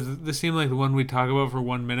because this seemed like the one we'd talk about for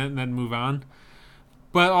 1 minute and then move on.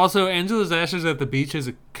 But also, Angela's Ashes at the Beach is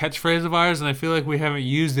a catchphrase of ours, and I feel like we haven't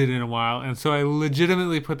used it in a while. And so I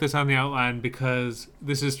legitimately put this on the outline because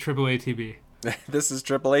this is triple ATB. This is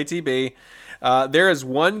triple ATB. There is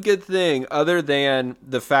one good thing other than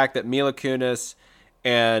the fact that Mila Kunis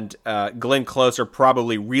and Glenn Close are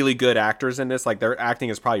probably really good actors in this. Like, their acting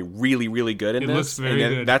is probably really, really good in this. It looks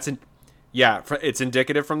very good. Yeah, it's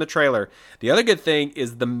indicative from the trailer. The other good thing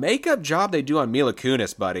is the makeup job they do on Mila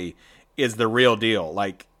Kunis, buddy, is the real deal.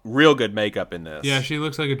 Like, real good makeup in this. Yeah, she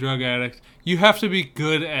looks like a drug addict. You have to be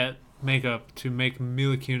good at makeup to make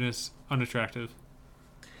Mila Kunis unattractive.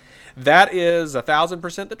 That is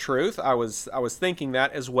 1,000% the truth. I was thinking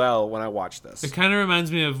that as well when I watched this. It kind of reminds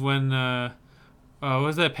me of when, what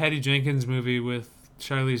was that Patty Jenkins movie with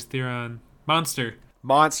Charlize Theron?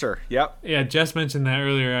 Monster, yep. Yeah, Jess mentioned that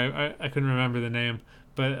earlier. I couldn't remember the name.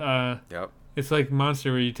 But yep. It's like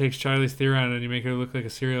Monster, where you take Charlize Theron and you make her look like a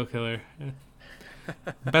serial killer.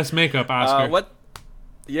 Best makeup, Oscar.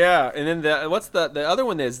 Yeah, and then what's the other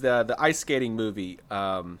one is the ice skating movie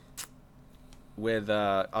with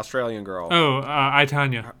Australian girl. Oh, I,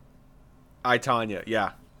 Tonya. I, Tonya,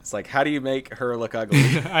 yeah. It's like, how do you make her look ugly?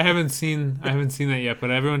 I haven't seen that yet, but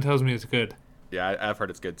everyone tells me it's good. Yeah, I've heard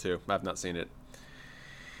it's good too. I've not seen it.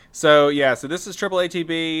 So this is triple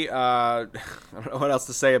ATB. I don't know what else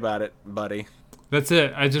to say about it, buddy. That's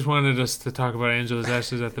it. I just wanted us to talk about Angela's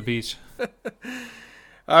Ashes at the Beach.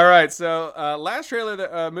 All right, so last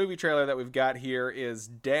movie trailer that we've got here is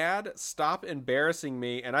Dad, Stop Embarrassing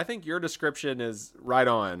Me, and I think your description is right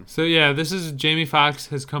on. So yeah, this is Jamie Foxx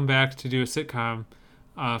has come back to do a sitcom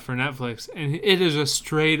for Netflix, and it is a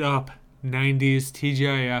straight up 90s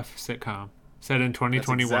TGIF sitcom set in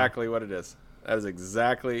 2021. That's exactly what it is. That is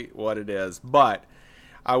exactly what it is. But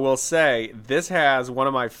I will say this has one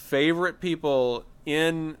of my favorite people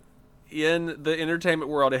in the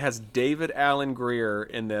entertainment world. It has David Alan Grier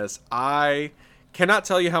in this. I cannot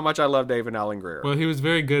tell you how much I love David Alan Grier. Well, he was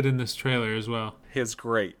very good in this trailer as well. He's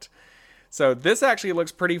great. So this actually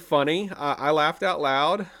looks pretty funny. I laughed out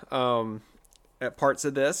loud at parts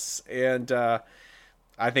of this, and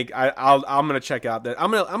I think I'm gonna check out that.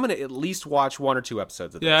 I'm gonna at least watch 1 or 2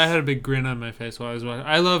 episodes of this. Yeah, I had a big grin on my face while I was watching.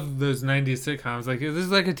 I love those 90s sitcoms. Like, this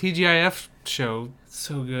is like a TGIF show. It's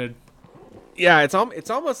so good. Yeah, it's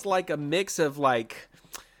almost like a mix of like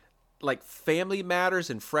Family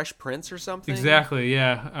Matters and Fresh Prince or something. Exactly.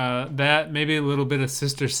 Yeah, that maybe a little bit of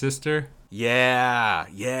Sister. Yeah.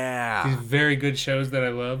 These very good shows that I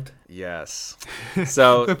loved. Yes.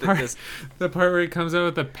 So the part where he comes out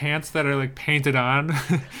with the pants that are like painted on,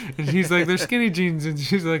 and he's like, "They're skinny jeans," and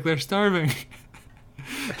she's like, "They're starving."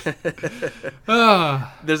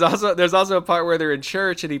 Oh. There's also a part where they're in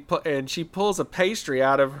church and she pulls a pastry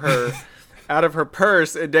out of her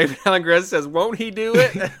purse, and David Alan Grimm says, "Won't he do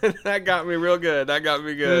it?" That got me real good. That got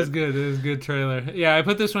me good. It was good. It was a good trailer. Yeah, I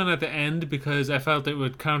put this one at the end because I felt it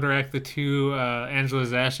would counteract the two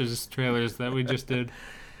Angela's Ashes trailers that we just did.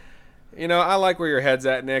 You know, I like where your head's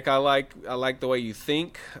at, Nick. I like the way you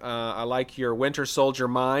think. I like your Winter Soldier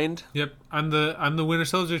mind. Yep, I'm the Winter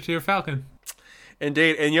Soldier to your Falcon.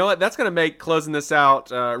 Indeed, and you know what? That's going to make closing this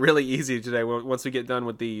out really easy today once we get done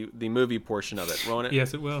with the movie portion of it, won't it?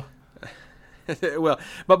 Yes, it will. It will.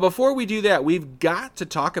 But before we do that, we've got to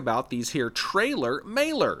talk about these here trailer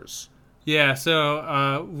mailers. Yeah,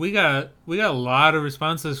 so we got a lot of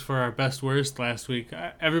responses for our best worst last week.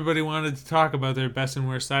 Everybody wanted to talk about their best and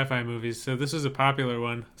worst sci-fi movies, so this is a popular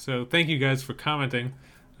one. So thank you guys for commenting.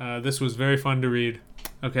 This was very fun to read.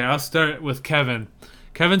 Okay, I'll start with Kevin.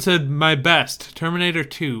 Kevin said, "My best, Terminator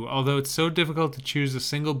 2, although it's so difficult to choose a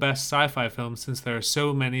single best sci-fi film since there are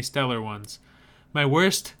so many stellar ones. My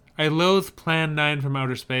worst, I loathe Plan 9 from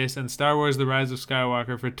Outer Space and Star Wars The Rise of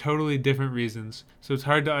Skywalker for totally different reasons, so it's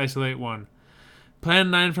hard to isolate one.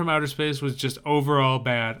 Plan 9 from Outer Space was just overall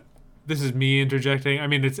bad." This is me interjecting. I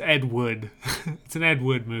mean, it's Ed Wood. It's an Ed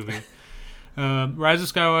Wood movie. Rise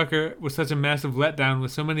of Skywalker was such a massive letdown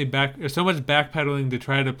with so much backpedaling to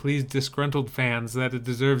try to please disgruntled fans that it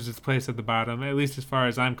deserves its place at the bottom, at least as far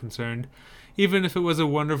as I'm concerned, even if it was a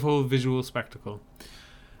wonderful visual spectacle.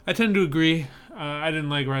 I tend to agree. I didn't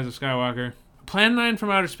like Rise of Skywalker. Plan 9 from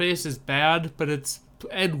Outer Space is bad, but it's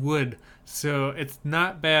Ed Wood, so it's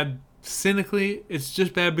not bad cynically. It's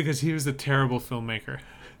just bad because he was a terrible filmmaker.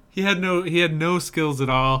 He had no skills at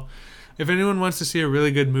all. If anyone wants to see a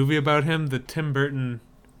really good movie about him, the Tim Burton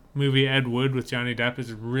movie Ed Wood with Johnny Depp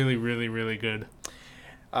is really, really, really good.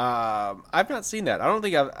 I've not seen that. I don't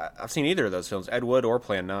think I've seen either of those films, Ed Wood or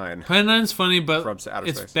Plan 9. Plan 9's funny, but from Outer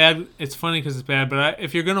it's Space. bad. It's funny because it's bad, but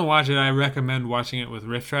if you're going to watch it, I recommend watching it with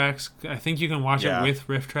riff tracks. I think you can watch it with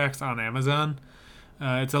riff tracks on Amazon.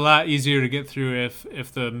 It's a lot easier to get through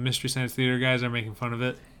if the Mystery Science Theater guys are making fun of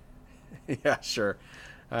it. Yeah, sure.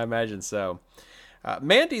 I imagine so.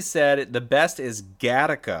 Mandy said the best is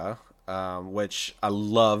Gattaca, which I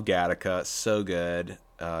love Gattaca. So good.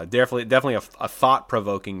 Definitely a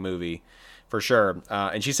thought-provoking movie for sure.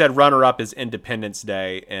 And she said runner-up is Independence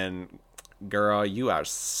Day. And girl, you are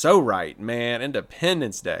so right, man.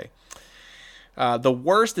 Independence Day. The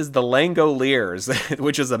worst is The Langoliers,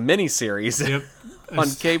 which is a miniseries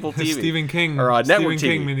on cable TV. Stephen King. Or on network TV.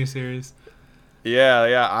 Stephen King miniseries.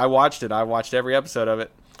 Yeah. I watched it. I watched every episode of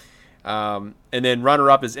it. And then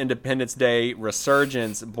runner-up is Independence Day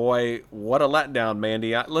Resurgence. Boy, what a letdown,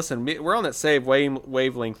 Mandy. Listen, we're on that same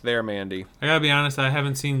wavelength there, Mandy. I gotta be honest, I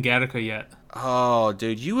haven't seen Gattaca yet. Oh,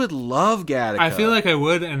 dude, you would love Gattaca. I feel like I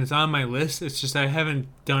would, and it's on my list. It's just I haven't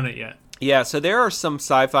done it yet. Yeah, so there are some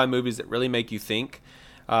sci-fi movies that really make you think.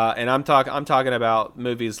 And I'm talking about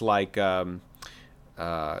movies like the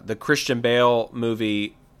Christian Bale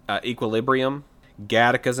movie Equilibrium.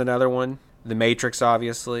 Gattaca's another one. The Matrix,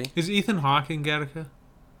 obviously. Is Ethan Hawke in Gattaca?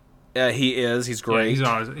 He is. He's great.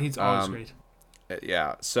 Yeah, he's always great.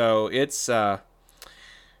 Yeah. So it's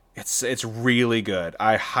really good.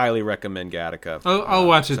 I highly recommend Gattaca. I'll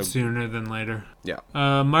watch it sooner than later. Yeah.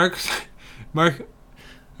 Mark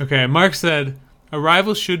said,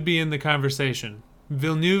 "Arrival should be in the conversation.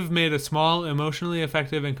 Villeneuve made a small, emotionally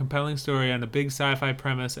effective and compelling story on a big sci-fi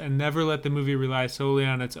premise and never let the movie rely solely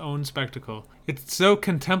on its own spectacle. It's so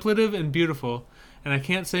contemplative and beautiful, and I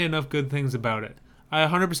can't say enough good things about it. I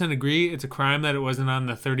 100% agree. It's a crime that it wasn't on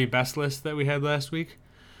the 30 best list that we had last week."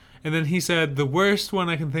 And then he said, "The worst one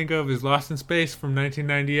I can think of is Lost in Space from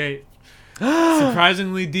 1998.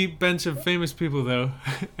 Surprisingly deep bench of famous people, though."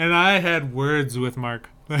 And I had words with Mark.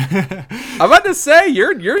 I'm about to say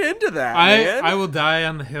you're into that, man. I will die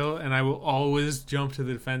on the hill, and I will always jump to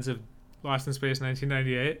the defense of Lost in Space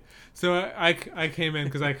 1998. So I came in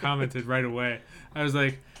because I commented right away. I was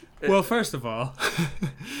like, well, first of all,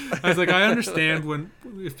 I was like, I understand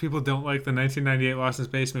if people don't like the 1998 Lost in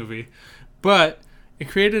Space movie, but it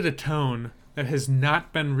created a tone that has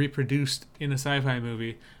not been reproduced in a sci-fi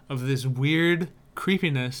movie of this weird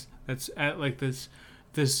creepiness that's at like this.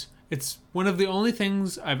 It's one of the only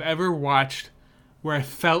things I've ever watched where I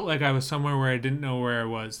felt like I was somewhere where I didn't know where I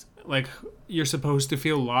was. Like, you're supposed to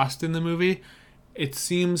feel lost in the movie. It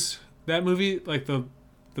seems that movie, like the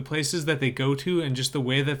places that they go to and just the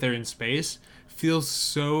way that they're in space, feels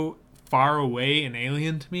so far away and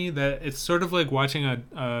alien to me that it's sort of like watching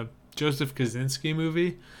a Joseph Kosinski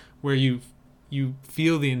movie where you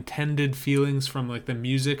feel the intended feelings from like the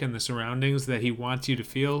music and the surroundings that he wants you to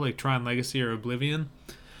feel, like Tron Legacy or Oblivion.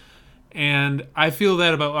 And I feel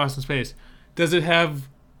that about Lost in Space. Does it have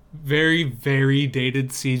very, very dated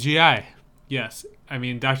CGI? Yes. I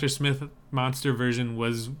mean, Dr. Smith monster version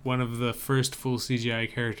was one of the first full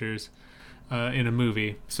CGI characters in a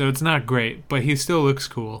movie. So it's not great, but he still looks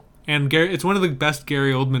cool. And it's one of the best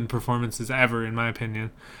Gary Oldman performances ever, in my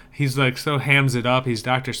opinion. He's like so hams it up. He's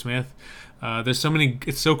Dr. Smith. There's so many.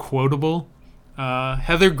 It's so quotable.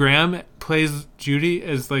 Heather Graham plays Judy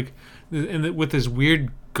as like, with this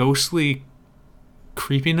weird ghostly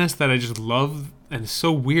creepiness that I just love, and it's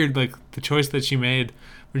so weird. Like the choice that she made,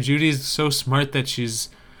 where Judy's so smart that she's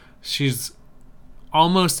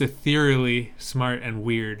almost ethereally smart and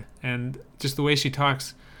weird, and just the way she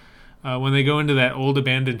talks. When they go into that old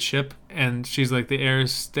abandoned ship, and she's like, the air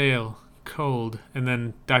is stale, cold, and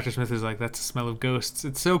then Dr. Smith is like, that's the smell of ghosts.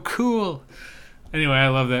 It's so cool. Anyway, I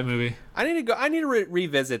love that movie. I need to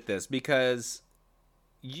revisit this because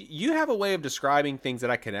you have a way of describing things that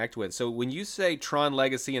I connect with. So when you say Tron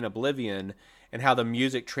Legacy and Oblivion and how the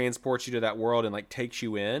music transports you to that world and like takes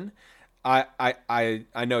you in, I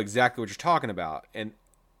know exactly what you're talking about, and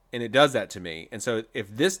it does that to me. And so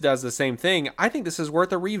if this does the same thing, I think this is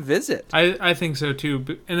worth a revisit. I think so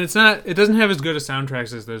too. And it doesn't have as good a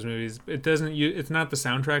soundtracks as those movies. It's not the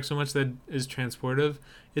soundtrack so much that is transportive.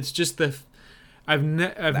 It's just the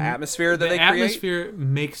atmosphere that they create. The atmosphere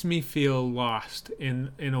makes me feel lost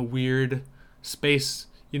in a weird space.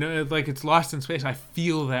 You know, like it's Lost in Space. I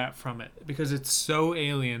feel that from it because it's so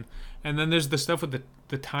alien. And then there's the stuff with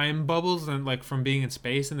the time bubbles and like from being in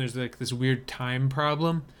space, and there's like this weird time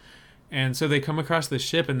problem. And so they come across the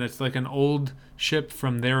ship, and it's like an old ship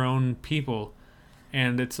from their own people.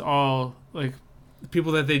 And it's all like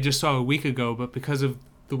people that they just saw a week ago, but because of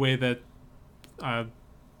the way that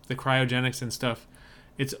the cryogenics and stuff,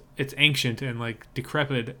 it's ancient and like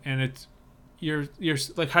decrepit, and it's you're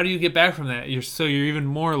like, how do you get back from that? You're even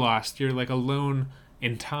more lost. You're like alone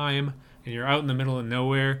in time, and you're out in the middle of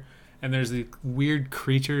nowhere, and there's the weird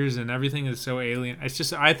creatures, and everything is so alien.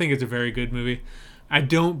 I think it's a very good movie. I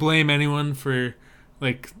don't blame anyone for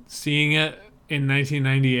like seeing it in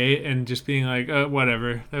 1998 and just being like,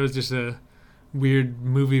 whatever. That was just a weird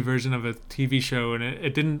movie version of a TV show, and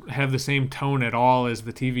it didn't have the same tone at all as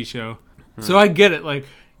the TV show. So I get it. Like,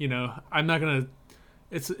 you know, I'm not gonna.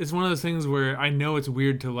 It's one of those things where I know it's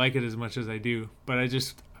weird to like it as much as I do, but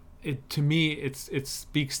to me it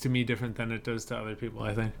speaks to me different than it does to other people,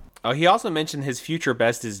 I think. Oh, he also mentioned his future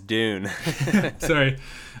best is Dune. Sorry.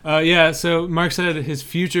 Yeah, so Mark said his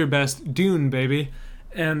future best, Dune, baby.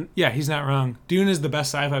 And yeah, he's not wrong. Dune is the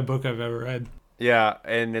best sci-fi book I've ever read. Yeah,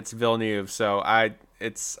 and it's Villeneuve, so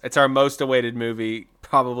it's our most awaited movie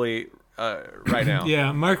probably right now.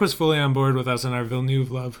 Yeah, Mark was fully on board with us in our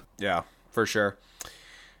Villeneuve love. Yeah, for sure.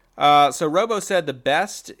 So Robo said the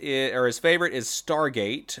best or his favorite is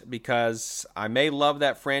Stargate because I may love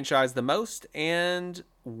that franchise the most, and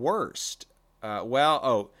worst.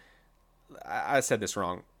 I said this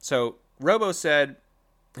wrong. So Robo said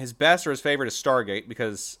his best or his favorite is Stargate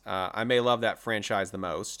because I may love that franchise the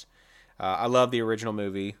most. I love the original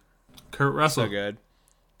movie. Kurt Russell. So good.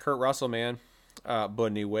 Kurt Russell, man.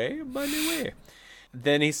 Bunny way.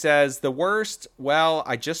 Then he says the worst, well,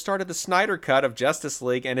 I just started the Snyder cut of Justice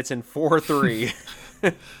League and it's in 4:3.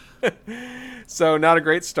 So not a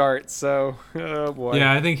great start. So, oh boy.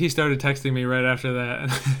 Yeah, I think he started texting me right after that.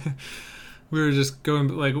 We were just going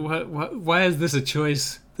like, what? Why is this a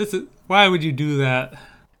choice? Why would you do that?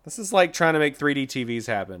 This is like trying to make 3D TVs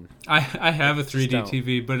happen. I have a 3D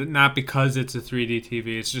TV, but not because it's a 3D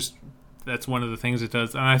TV. It's just that's one of the things it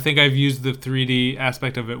does. And I think I've used the 3D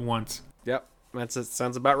aspect of it once. Yep.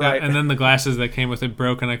 Sounds about right. Yeah, and then the glasses that came with it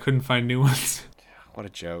broke, and I couldn't find new ones. What a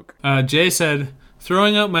joke. Jay said,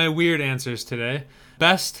 throwing out my weird answers today.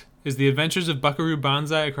 Best is The Adventures of Buckaroo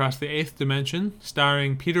Banzai Across the Eighth Dimension,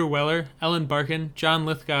 starring Peter Weller, Ellen Barkin, John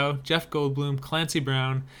Lithgow, Jeff Goldblum, Clancy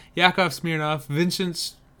Brown, Yakov Smirnoff,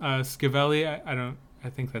 Vincent Schiavelli, I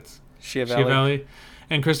think that's Schiavelli,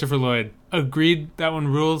 and Christopher Lloyd. Agreed, that one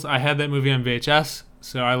rules. I had that movie on VHS,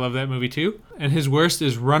 so I love that movie too. And his worst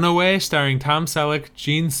is Runaway, starring Tom Selleck,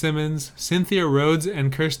 Gene Simmons, Cynthia Rhodes,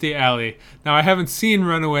 and Kirstie Alley. Now, I haven't seen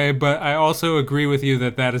Runaway, but I also agree with you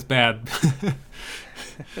that is bad.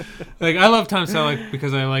 Like, I love Tom Selleck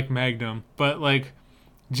because I like Magnum, but like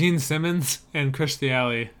Gene Simmons and Kirstie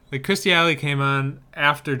Alley. Like, Kirstie Alley came on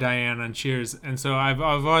after Diane on Cheers, and so I've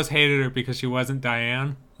always hated her because she wasn't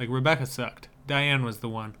Diane. Like, Rebecca sucked. Diane was the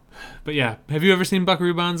one. But yeah, have you ever seen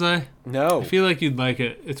Buckaroo Banzai? No. I feel like you'd like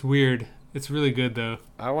it. It's weird. It's really good, though.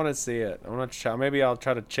 I want to see it. I want to try. Maybe I'll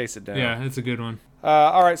try to chase it down. Yeah, it's a good one.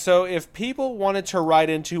 All right, so if people wanted to write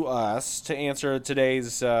into us to answer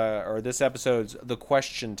today's or this episode's The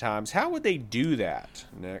Question Times, how would they do that,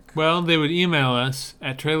 Nick? Well, they would email us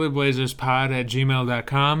at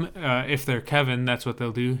trailerblazerspod@gmail.com. If they're Kevin, that's what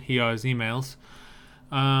they'll do. He always emails.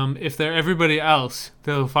 If they're everybody else,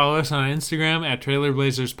 they'll follow us on Instagram at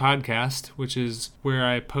trailerblazerspodcast, which is where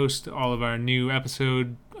I post all of our new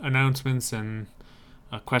episode announcements and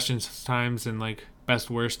questions times and like best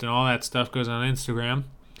worst and all that stuff goes on Instagram.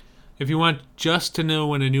 If you want just to know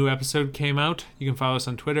when a new episode came out, you can follow us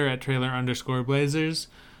on Twitter at trailer_blazers.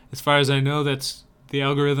 As far as I know, that's the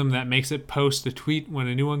algorithm that makes it post a tweet when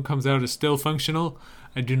a new one comes out is still functional.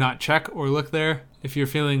 I do not check or look there. If you're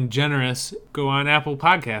feeling generous, go on Apple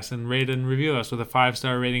Podcasts and rate and review us with a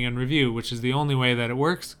 5-star rating and review, which is the only way that it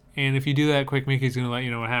works. And if you do that, Quick Mickey's going to let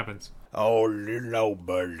you know what happens. Oh, you know,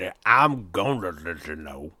 buddy, I'm gonna let you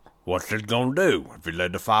know. What's it gonna do if you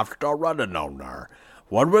let the 5-star rating on there?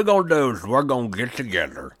 What we're gonna do is we're gonna get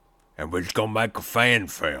together and we're just gonna make a fan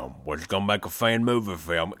film. We're just gonna make a fan movie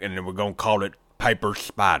film, and then we're gonna call it Paper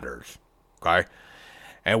Spiders. Okay?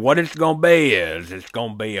 And what it's gonna be is it's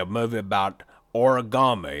gonna be a movie about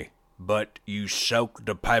origami, but you soak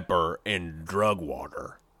the paper in drug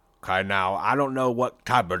water. Okay? Now, I don't know what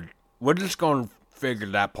type of... We're just gonna figure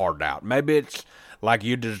that part out. Maybe it's like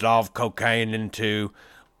you dissolve cocaine into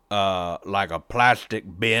like a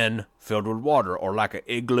plastic bin filled with water, or like an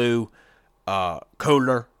igloo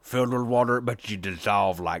cooler filled with water, but you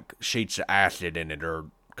dissolve like sheets of acid in it, or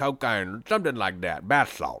cocaine, or something like that,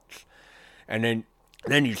 bath salts. And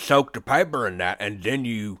then you soak the paper in that, and then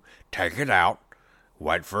you take it out,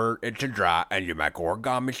 wait for it to dry, and you make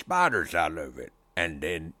origami spiders out of it. And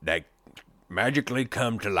then they magically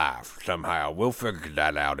come to life somehow. We'll figure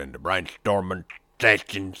that out in the brainstorming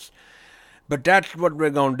sessions. But that's what we're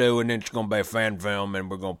going to do, and it's going to be a fan film,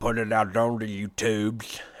 and we're going to put it out on the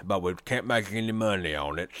YouTubes, but we can't make any money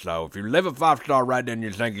on it. So if you leave a 5-star rating and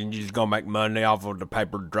you're thinking you're just going to make money off of the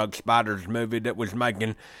Paper Drug Spiders movie that was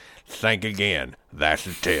making, think again. That's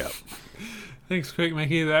a tip. Thanks, Quick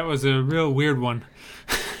Mickey. That was a real weird one.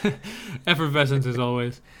 Effervescence as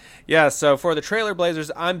always. Yeah, so for the Trailer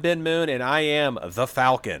Blazers, I'm Ben Moon, and I am the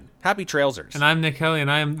Falcon. Happy Trailsers. And I'm Nick Kelly,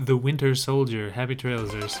 and I am the Winter Soldier. Happy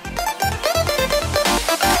Trailsers.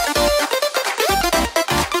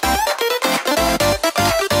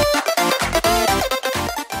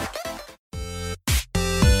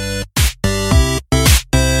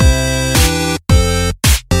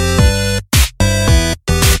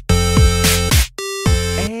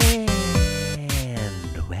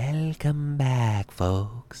 Welcome back,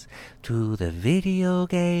 folks, to the video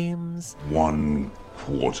games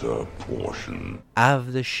 1/4 portion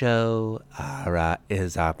of the show.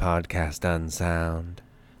 Is our podcast unsound?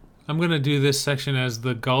 I'm going to do this section as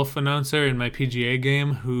the golf announcer in my PGA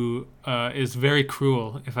game who is very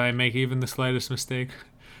cruel if I make even the slightest mistake.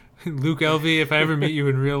 Luke Elvey, if I ever meet you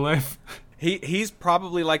in real life. He's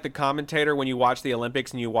probably like the commentator when you watch the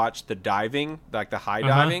Olympics and you watch the diving, like the high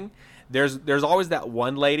diving. There's always that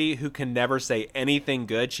one lady who can never say anything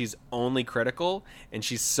good. She's only critical, and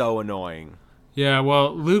she's so annoying. Yeah,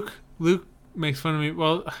 well, Luke makes fun of me.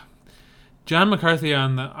 Well, John McCarthy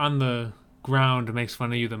on the ground makes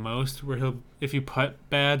fun of you the most. Where if you putt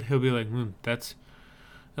bad, he'll be like, that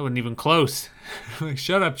wasn't even close. Like,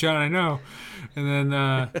 shut up, John, I know. And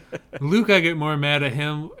then Luke, I get more mad at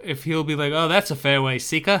him if he'll be like, oh, that's a fairway,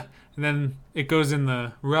 Sika. And then it goes in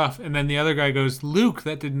the rough. And then the other guy goes, Luke,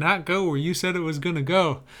 that did not go where you said it was going to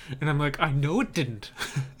go. And I'm like, I know it didn't.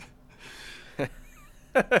 You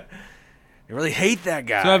really hate that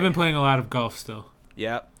guy. So I've been playing a lot of golf still.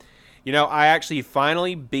 Yep. You know, I actually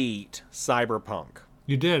finally beat Cyberpunk.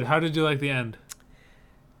 You did? How did you like the end?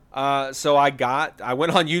 So I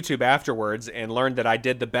went on YouTube afterwards and learned that I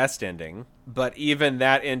did the best ending, but even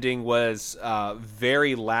that ending was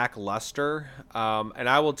very lackluster. And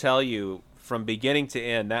I will tell you, from beginning to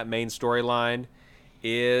end, that main storyline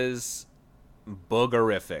is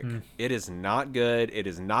boogerific. It is not good. It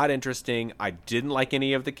is not interesting. I didn't like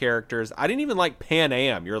any of the characters. I didn't even like Pan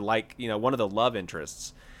Am. You're like, one of the love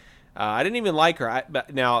interests. I didn't even like her.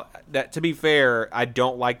 But now, that to be fair, I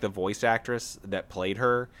don't like the voice actress that played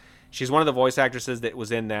her. She's one of the voice actresses that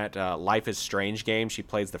was in that Life is Strange game. She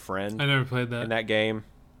plays the friend. I never played that. In that game.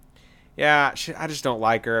 Yeah, I just don't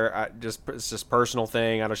like her. It's just personal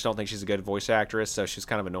thing. I just don't think she's a good voice actress, so she's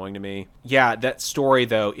kind of annoying to me. Yeah, that story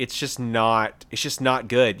though, it's just not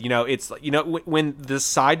good. When the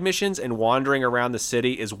side missions and wandering around the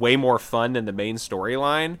city is way more fun than the main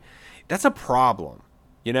storyline, that's a problem.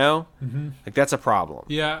 Like that's a problem.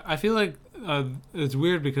 Yeah, I feel like it's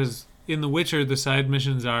weird because in The Witcher, the side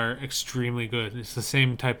missions are extremely good. It's the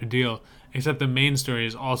same type of deal, except the main story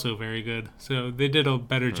is also very good. So they did a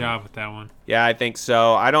better job with that one. Yeah, I think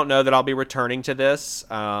so. I don't know that I'll be returning to this.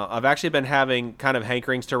 I've actually been having kind of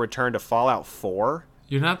hankerings to return to Fallout 4.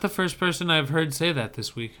 You're not the first person I've heard say that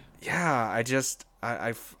this week. Yeah,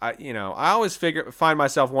 I always find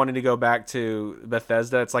myself wanting to go back to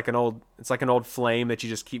Bethesda. It's like an old flame that you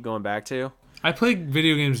just keep going back to. I play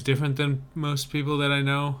video games different than most people that I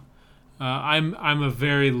know. I'm a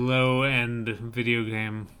very low end video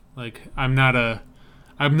game. Like I'm not a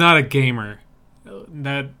gamer.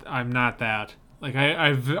 I'm not that. Like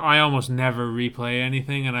I almost never replay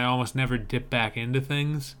anything, and I almost never dip back into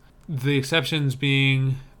things. The exceptions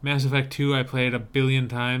being Mass Effect 2, I played 1 billion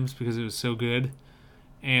times because it was so good,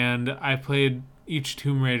 and I played each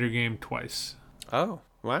Tomb Raider game twice. Oh,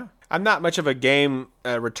 wow. I'm not much of a game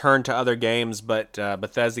return to other games, but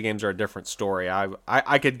Bethesda games are a different story.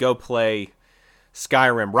 I could go play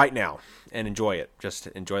Skyrim right now and enjoy it. Just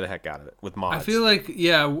enjoy the heck out of it with mods. I feel like,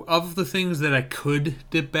 of the things that I could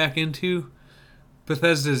dip back into,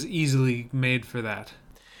 Bethesda's easily made for that.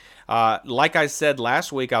 Like I said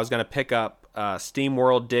last week, I was going to pick up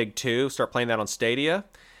SteamWorld Dig 2, start playing that on Stadia.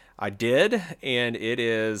 I did, and it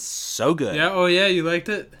is so good. Yeah, oh yeah, you liked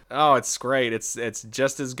it? Oh, it's great. It's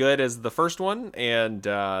just as good as the first one, and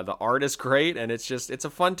the art is great, and it's a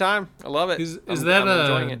fun time. I love it. Is that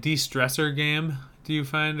a de-stressor game, do you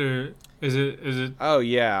find, or is it? Oh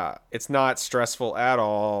yeah, it's not stressful at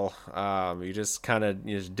all. You just kind of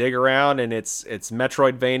just dig around, and it's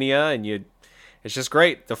Metroidvania, and it's just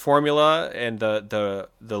great. The formula and the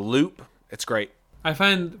loop, it's great. I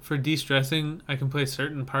find for de-stressing, I can play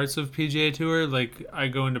certain parts of PGA Tour. Like, I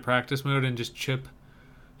go into practice mode and just try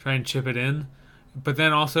and chip it in. But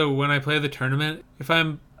then also, when I play the tournament, if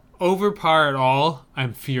I'm over par at all,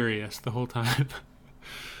 I'm furious the whole time.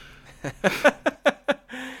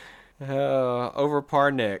 Over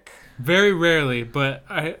par Nick. Very rarely, but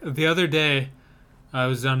the other day, I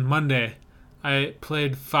was on Monday, I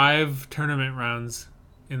played 5 tournament rounds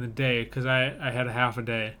in the day because I had a half a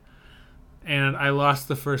day. And I lost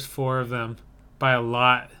the first 4 of them by a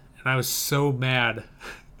lot, and I was so mad.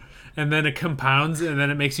 And then it compounds, and then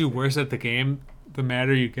it makes you worse at the game the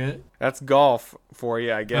madder you get. That's golf for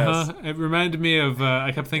you, I guess. It reminded me of,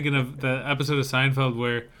 I kept thinking of the episode of Seinfeld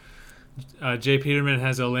where Jay Peterman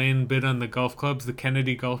has Elaine bid on the golf clubs, the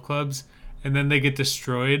Kennedy golf clubs, and then they get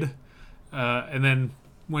destroyed. And then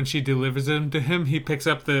when she delivers them to him, he picks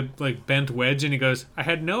up the bent wedge and he goes, "I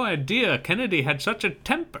had no idea Kennedy had such a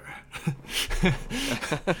temper." I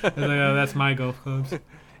was like, oh, that's my golf clubs.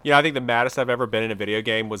 Yeah, I think the maddest I've ever been in a video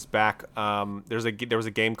game was back. There was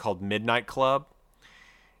a game called Midnight Club,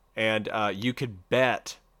 and you could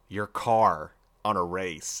bet your car on a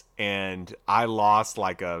race, and I lost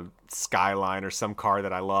like a Skyline or some car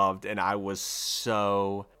that I loved, and I was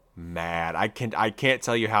so mad. I can't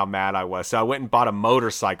tell you how mad I was. So I went and bought a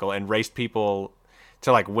motorcycle and raced people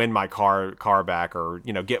to win my car back, or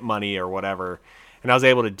get money or whatever. And I was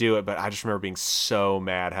able to do it, but I just remember being so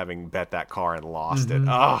mad having bet that car and lost it.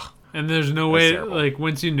 Ugh. And there's no way,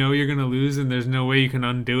 once you know you're gonna lose, and there's no way you can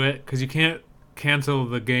undo it because you can't cancel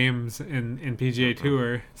the games in PGA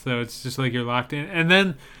Tour. So it's just like you're locked in. And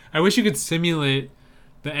then I wish you could simulate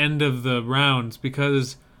the end of the rounds,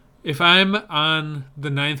 because if I'm on the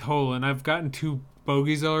 9th hole and I've gotten 2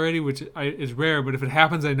 bogeys already, which is rare, but if it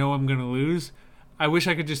happens, I know I'm going to lose. I wish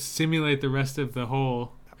I could just simulate the rest of the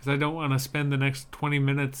hole, because I don't want to spend the next 20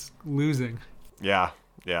 minutes losing. Yeah,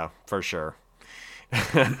 for sure.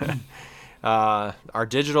 Our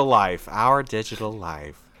digital life.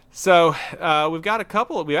 So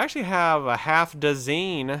we actually have a half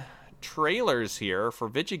dozen trailers here for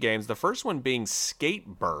video games. The first one being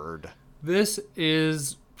Skatebird. This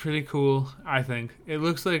is pretty cool, I think. It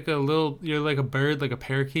looks like you're like a bird, like a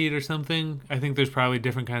parakeet or something. I think there's probably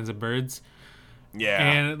different kinds of birds. Yeah.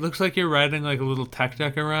 And it looks like you're riding like a little tech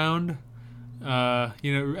deck around.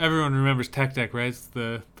 Everyone remembers tech deck, right? It's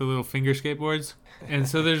the little finger skateboards. And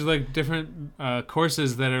so there's like different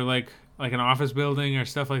courses that are like an office building or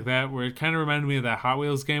stuff like that, where it kind of reminded me of that Hot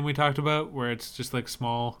Wheels game we talked about, where it's just like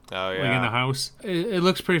small, like in a house. It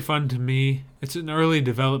looks pretty fun to me. It's an early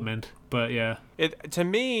development, but yeah. To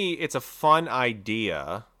me, it's a fun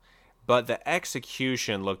idea. but the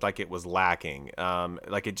execution looked like it was lacking.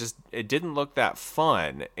 Like it didn't look that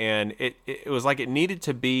fun, and it was like it needed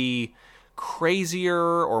to be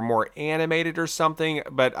crazier or more animated or something.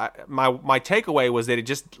 But my takeaway was that it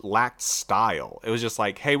just lacked style. It was just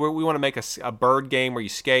like, hey, we want to make a bird game where you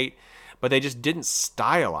skate, but they just didn't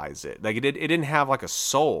stylize it. Like it didn't have like a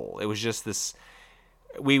soul. It was just this.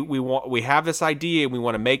 We have this idea and we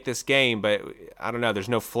want to make this game, but I don't know. There's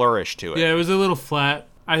no flourish to it. Yeah, it was a little flat.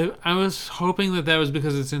 I was hoping that was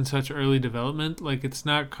because it's in such early development. Like it's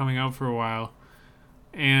not coming out for a while.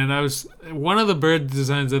 And one of the bird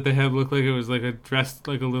designs that they had looked like it was like dressed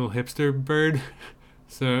like a little hipster bird.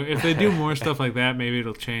 So if they do more stuff like that, maybe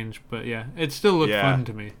it'll change. But yeah, it still looked fun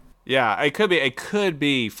to me. Yeah, it could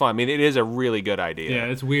be fun. I mean, it is a really good idea. Yeah,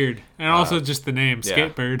 it's weird. And also just the name,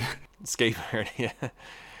 Skatebird. Skatebird, yeah.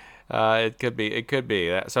 It could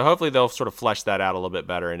be. So hopefully they'll sort of flesh that out a little bit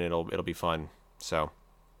better, and it'll be fun. So,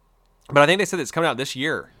 but I think they said it's coming out this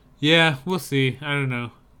year. Yeah, we'll see. I don't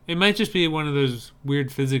know. It might just be one of those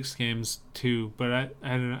weird physics games too. But I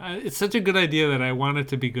don't know. It's such a good idea that I want it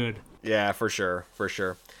to be good. Yeah, for sure.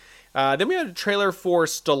 Then we had a trailer for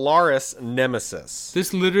Stellaris Nemesis.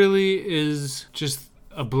 This literally is just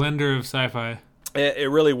a blender of sci-fi. It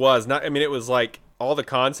really was. It was like all the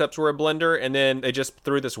concepts were a blender, and then they just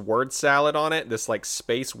threw this word salad on it, this like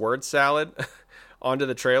space word salad onto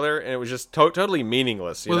the trailer, and it was just totally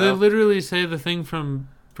meaningless. You know? They literally say the thing from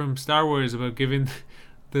Star Wars about giving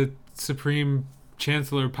the Supreme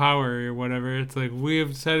Chancellor power or whatever. It's like, we have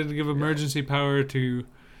decided to give emergency power to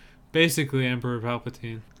basically Emperor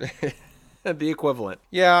Palpatine. The equivalent.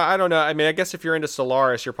 Yeah, I don't know. I mean, I guess if you're into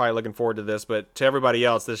Stellaris, you're probably looking forward to this, but to everybody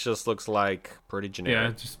else, this just looks like pretty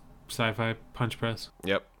generic. Yeah, just sci-fi punch press.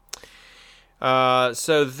 Yep.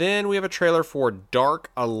 So then we have a trailer for Dark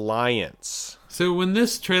Alliance. So when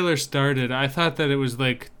this trailer started, I thought that it was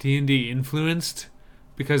like D&D influenced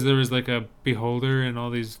because there was like a beholder and all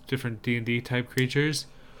these different D&D type creatures.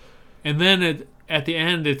 And then at the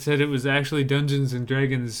end, it said it was actually Dungeons &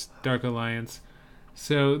 Dragons Dark Alliance.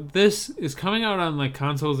 So this is coming out on like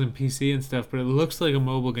consoles and PC and stuff, but it looks like a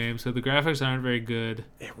mobile game, so the graphics aren't very good.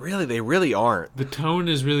 They really aren't. The tone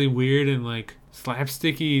is really weird and like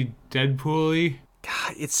slapsticky, Deadpool-y.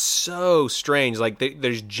 God, it's so strange. Like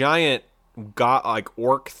there's giant like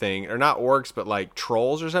orc thing, or not orcs, but like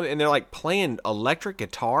trolls or something, and they're like playing electric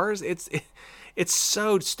guitars. It's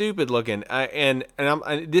so stupid looking, and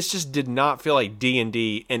this just did not feel like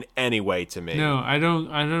D&D in any way to me. No, I don't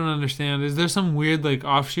understand. Is there some weird like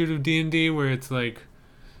offshoot of D&D where it's like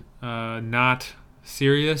not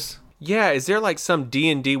serious? Yeah, is there like some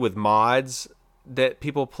D&D with mods that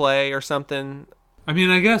people play or something? I mean,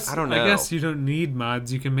 I guess I don't know. I guess you don't need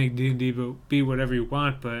mods. You can make D&D be whatever you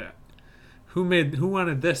want, but who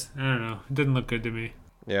wanted this? I don't know. It didn't look good to me.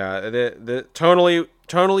 Yeah, the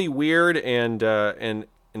totally weird and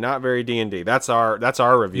not very D&D. That's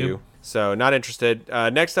our review. Yep. So not interested.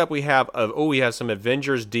 Next up we have some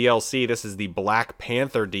Avengers DLC. This is the Black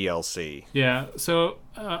Panther DLC. Yeah. So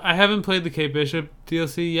I haven't played the Kate Bishop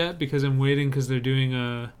DLC yet because I'm waiting because they're doing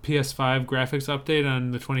a PS5 graphics update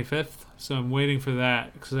on the 25th. So I'm waiting for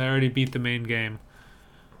that because I already beat the main game.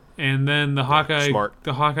 And then the Hawkeye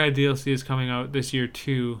DLC is coming out this year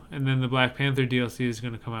too, and then the Black Panther DLC is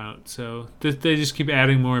going to come out. So they just keep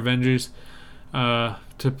adding more Avengers to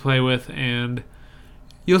play with, and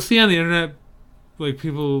you'll see on the internet like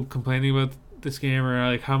people complaining about this game or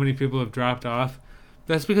like how many people have dropped off.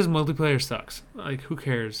 That's because multiplayer sucks. Like, who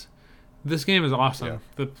cares? This game is awesome. Yeah.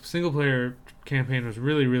 The single player campaign was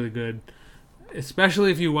really, really good,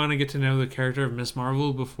 especially if you want to get to know the character of Ms.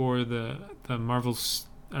 Marvel before the Marvel's.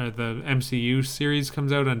 The MCU series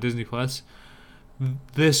comes out on Disney Plus.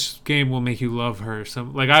 This game will make you love her.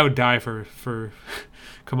 I would die for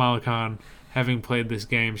Kamala Khan having played this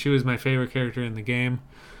game. She was my favorite character in the game.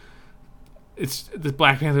 The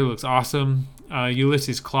Black Panther looks awesome.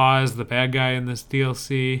 Ulysses Klaue is the bad guy in this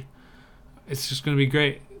DLC. It's just going to be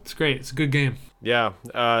great. It's great. It's a good game. Yeah,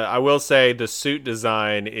 I will say the suit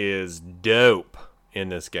design is dope in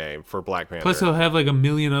this game for Black Panther. Plus, he'll have like a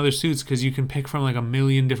million other suits because you can pick from like a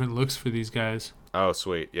million different looks for these guys. Oh,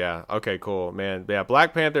 sweet. Yeah. Okay, cool, man. Yeah,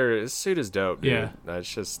 Black Panther, his suit is dope, dude. Yeah.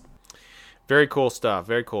 It's just very cool stuff.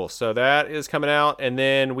 Very cool. So that is coming out, and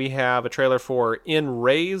then we have a trailer for In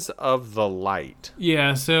Rays of the Light.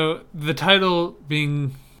 Yeah, so the title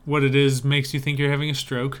being what it is makes you think you're having a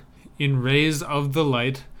stroke. In Rays of the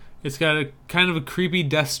Light. It's got a kind of a creepy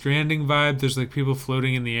Death Stranding vibe. There's like people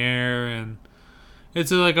floating in the air, and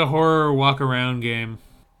it's like a horror walk-around game.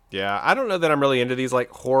 Yeah, I don't know that I'm really into these like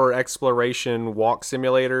horror exploration walk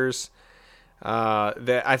simulators.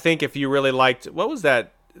 That I think if you really liked, what was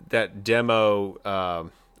that that demo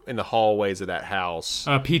in the hallways of that house.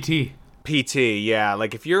 PT. PT, yeah.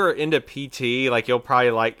 Like if you're into PT, like you'll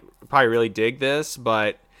probably really dig this,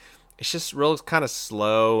 but it's just real kind of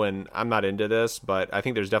slow, and I'm not into this, but I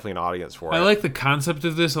think there's definitely an audience for it. I like the concept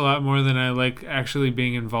of this a lot more than I like actually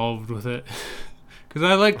being involved with it. Because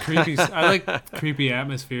I like creepy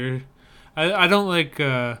atmosphere. I don't like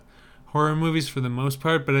horror movies for the most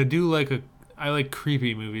part, but I like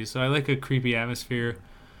creepy movies, so I like a creepy atmosphere.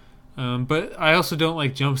 But I also don't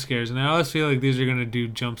like jump scares, and I always feel like these are gonna do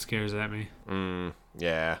jump scares at me.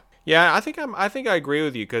 Yeah. I think I agree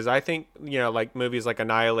with you, because I think, like movies like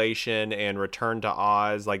Annihilation and Return to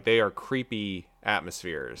Oz, like they are creepy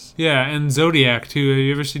atmospheres. Yeah, and Zodiac too. Have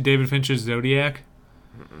you ever seen David Fincher's Zodiac?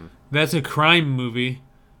 Mm-mm. That's a crime movie,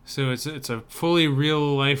 so it's a fully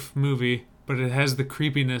real life movie, but it has the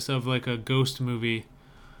creepiness of like a ghost movie,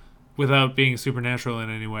 without being supernatural in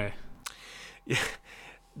any way. Yeah.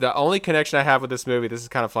 The only connection I have with this movie, this is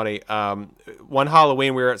kind of funny. One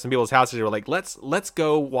Halloween, we were at some people's houses. They were like, "Let's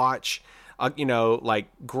go watch, like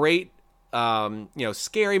great,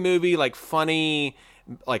 scary movie, like funny,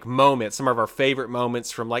 like moments. Some of our favorite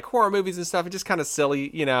moments from like horror movies and stuff. And just kind of silly,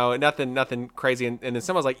 nothing crazy." And then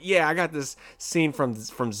someone was like, "Yeah, I got this scene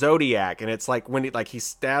from Zodiac, and it's like when he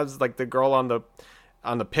stabs like the girl on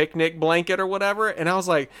the picnic blanket or whatever." And I was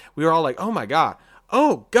like, we were all like, "Oh my god,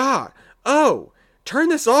 oh god, oh." Turn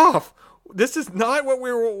this off. This is not what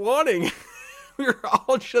we were wanting. We were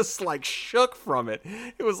all just like shook from it.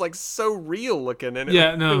 It was like so real looking, and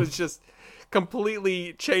it was just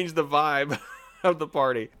completely changed the vibe of the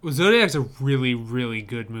party. Well, Zodiac's a really, really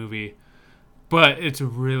good movie, but it's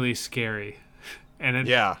really scary, and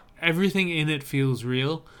everything in it feels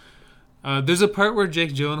real. There's a part where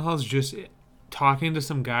Jake Gyllenhaal's just talking to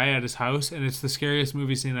some guy at his house, and it's the scariest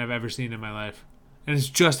movie scene I've ever seen in my life. And it's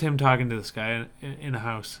just him talking to this guy in a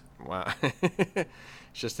house. Wow. It's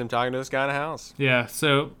just him talking to this guy in a house. Yeah,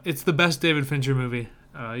 so it's the best David Fincher movie.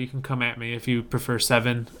 You can come at me if you prefer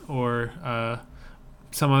Seven or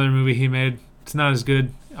some other movie he made. It's not as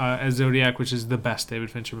good as Zodiac, which is the best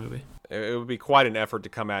David Fincher movie. It would be quite an effort to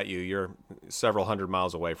come at you. You're several hundred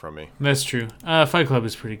miles away from me. That's true. Fight Club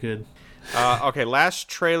is pretty good. Okay, last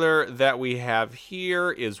trailer that we have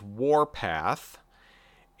here is Warpath.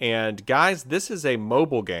 And guys, this is a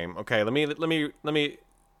mobile game. Okay, let me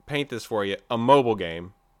paint this for you. A mobile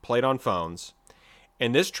game played on phones.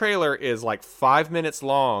 And this trailer is like 5 minutes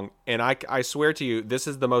long, and I swear to you, this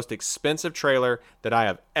is the most expensive trailer that I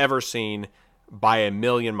have ever seen by a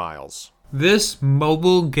million miles. This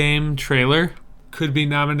mobile game trailer could be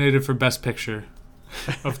nominated for Best Picture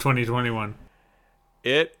of 2021.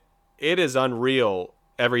 It is unreal,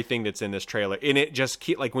 everything that's in this trailer, and it just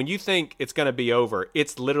like when you think it's going to be over,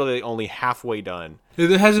 it's literally only halfway done.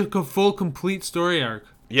 It has a full complete story arc.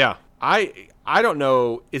 Yeah, I don't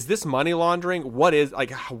know, is this money laundering? What is,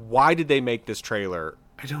 like, why did they make this trailer?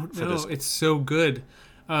 I don't know. It's so good.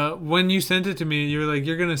 When you sent it to me, you were like,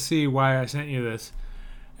 you're going to see why I sent you this.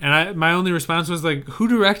 And my only response was like, who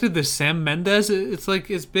directed this? Sam Mendes? It's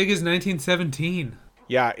like as big as 1917.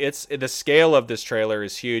 Yeah, it's the scale of this trailer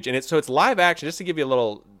is huge, and it's live action. Just to give you a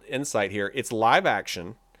little insight here, it's live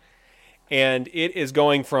action, and it is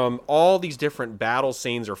going from all these different battle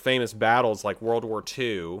scenes or famous battles like World War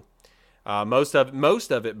II. Most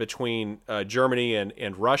of it between Germany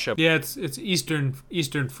and Russia. Yeah, it's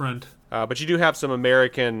Eastern Front. But you do have some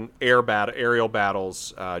American aerial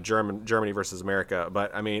battles, Germany versus America.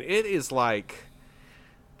 But I mean, it is like.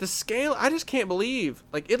 The scale, I just can't believe.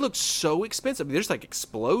 Like, it looks so expensive. There's like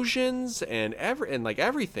explosions and like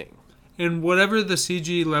everything. And whatever the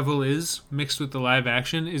CG level is mixed with the live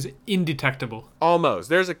action is indetectable. Almost.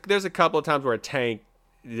 There's a couple of times where a tank,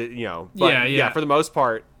 But yeah. For the most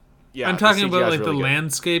part, yeah. I'm talking about like really the good.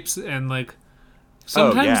 Landscapes and like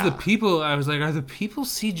sometimes the people. I was like, are the people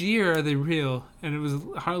CG or are they real? And it was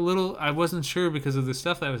a little. I wasn't sure because of the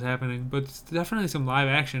stuff that was happening, but it's definitely some live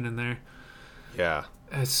action in there. Yeah.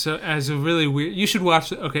 As a really weird. You should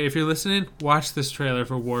watch. Okay, if you're listening, watch this trailer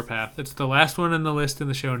for Warpath. It's the last one on the list in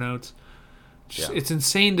the show notes. It's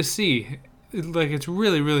insane to see. It's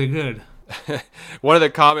really, really good. One of the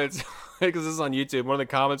comments, because this is on YouTube, one of the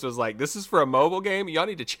comments was like, "This is for a mobile game. Y'all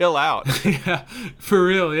need to chill out." Yeah, for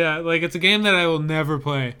real. Yeah, like it's a game that I will never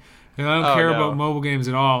play, and I don't care about mobile games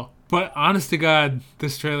at all. But honest to God,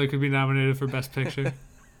 this trailer could be nominated for Best Picture.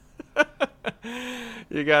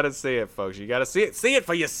 You gotta see it, folks. You gotta see it. See it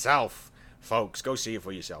for yourself, folks. Go see it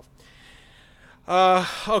for yourself.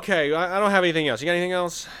 Okay. I don't have anything else. You got anything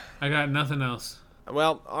else? I got nothing else.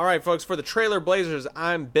 Well, all right, folks. For the Trailer Blazers,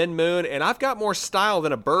 I'm Ben Moon, and I've got more style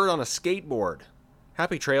than a bird on a skateboard.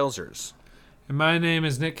 Happy Trailsers. And my name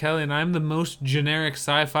is Nick Kelly, and I'm the most generic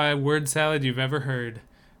sci-fi word salad you've ever heard.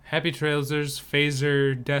 Happy Trailsers,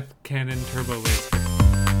 Phaser, Death Cannon, Turbo Laser.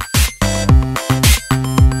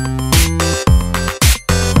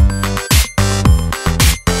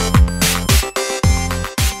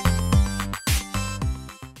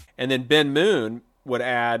 And then Ben Moon would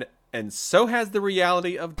add, and so has the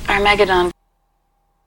reality of Armageddon.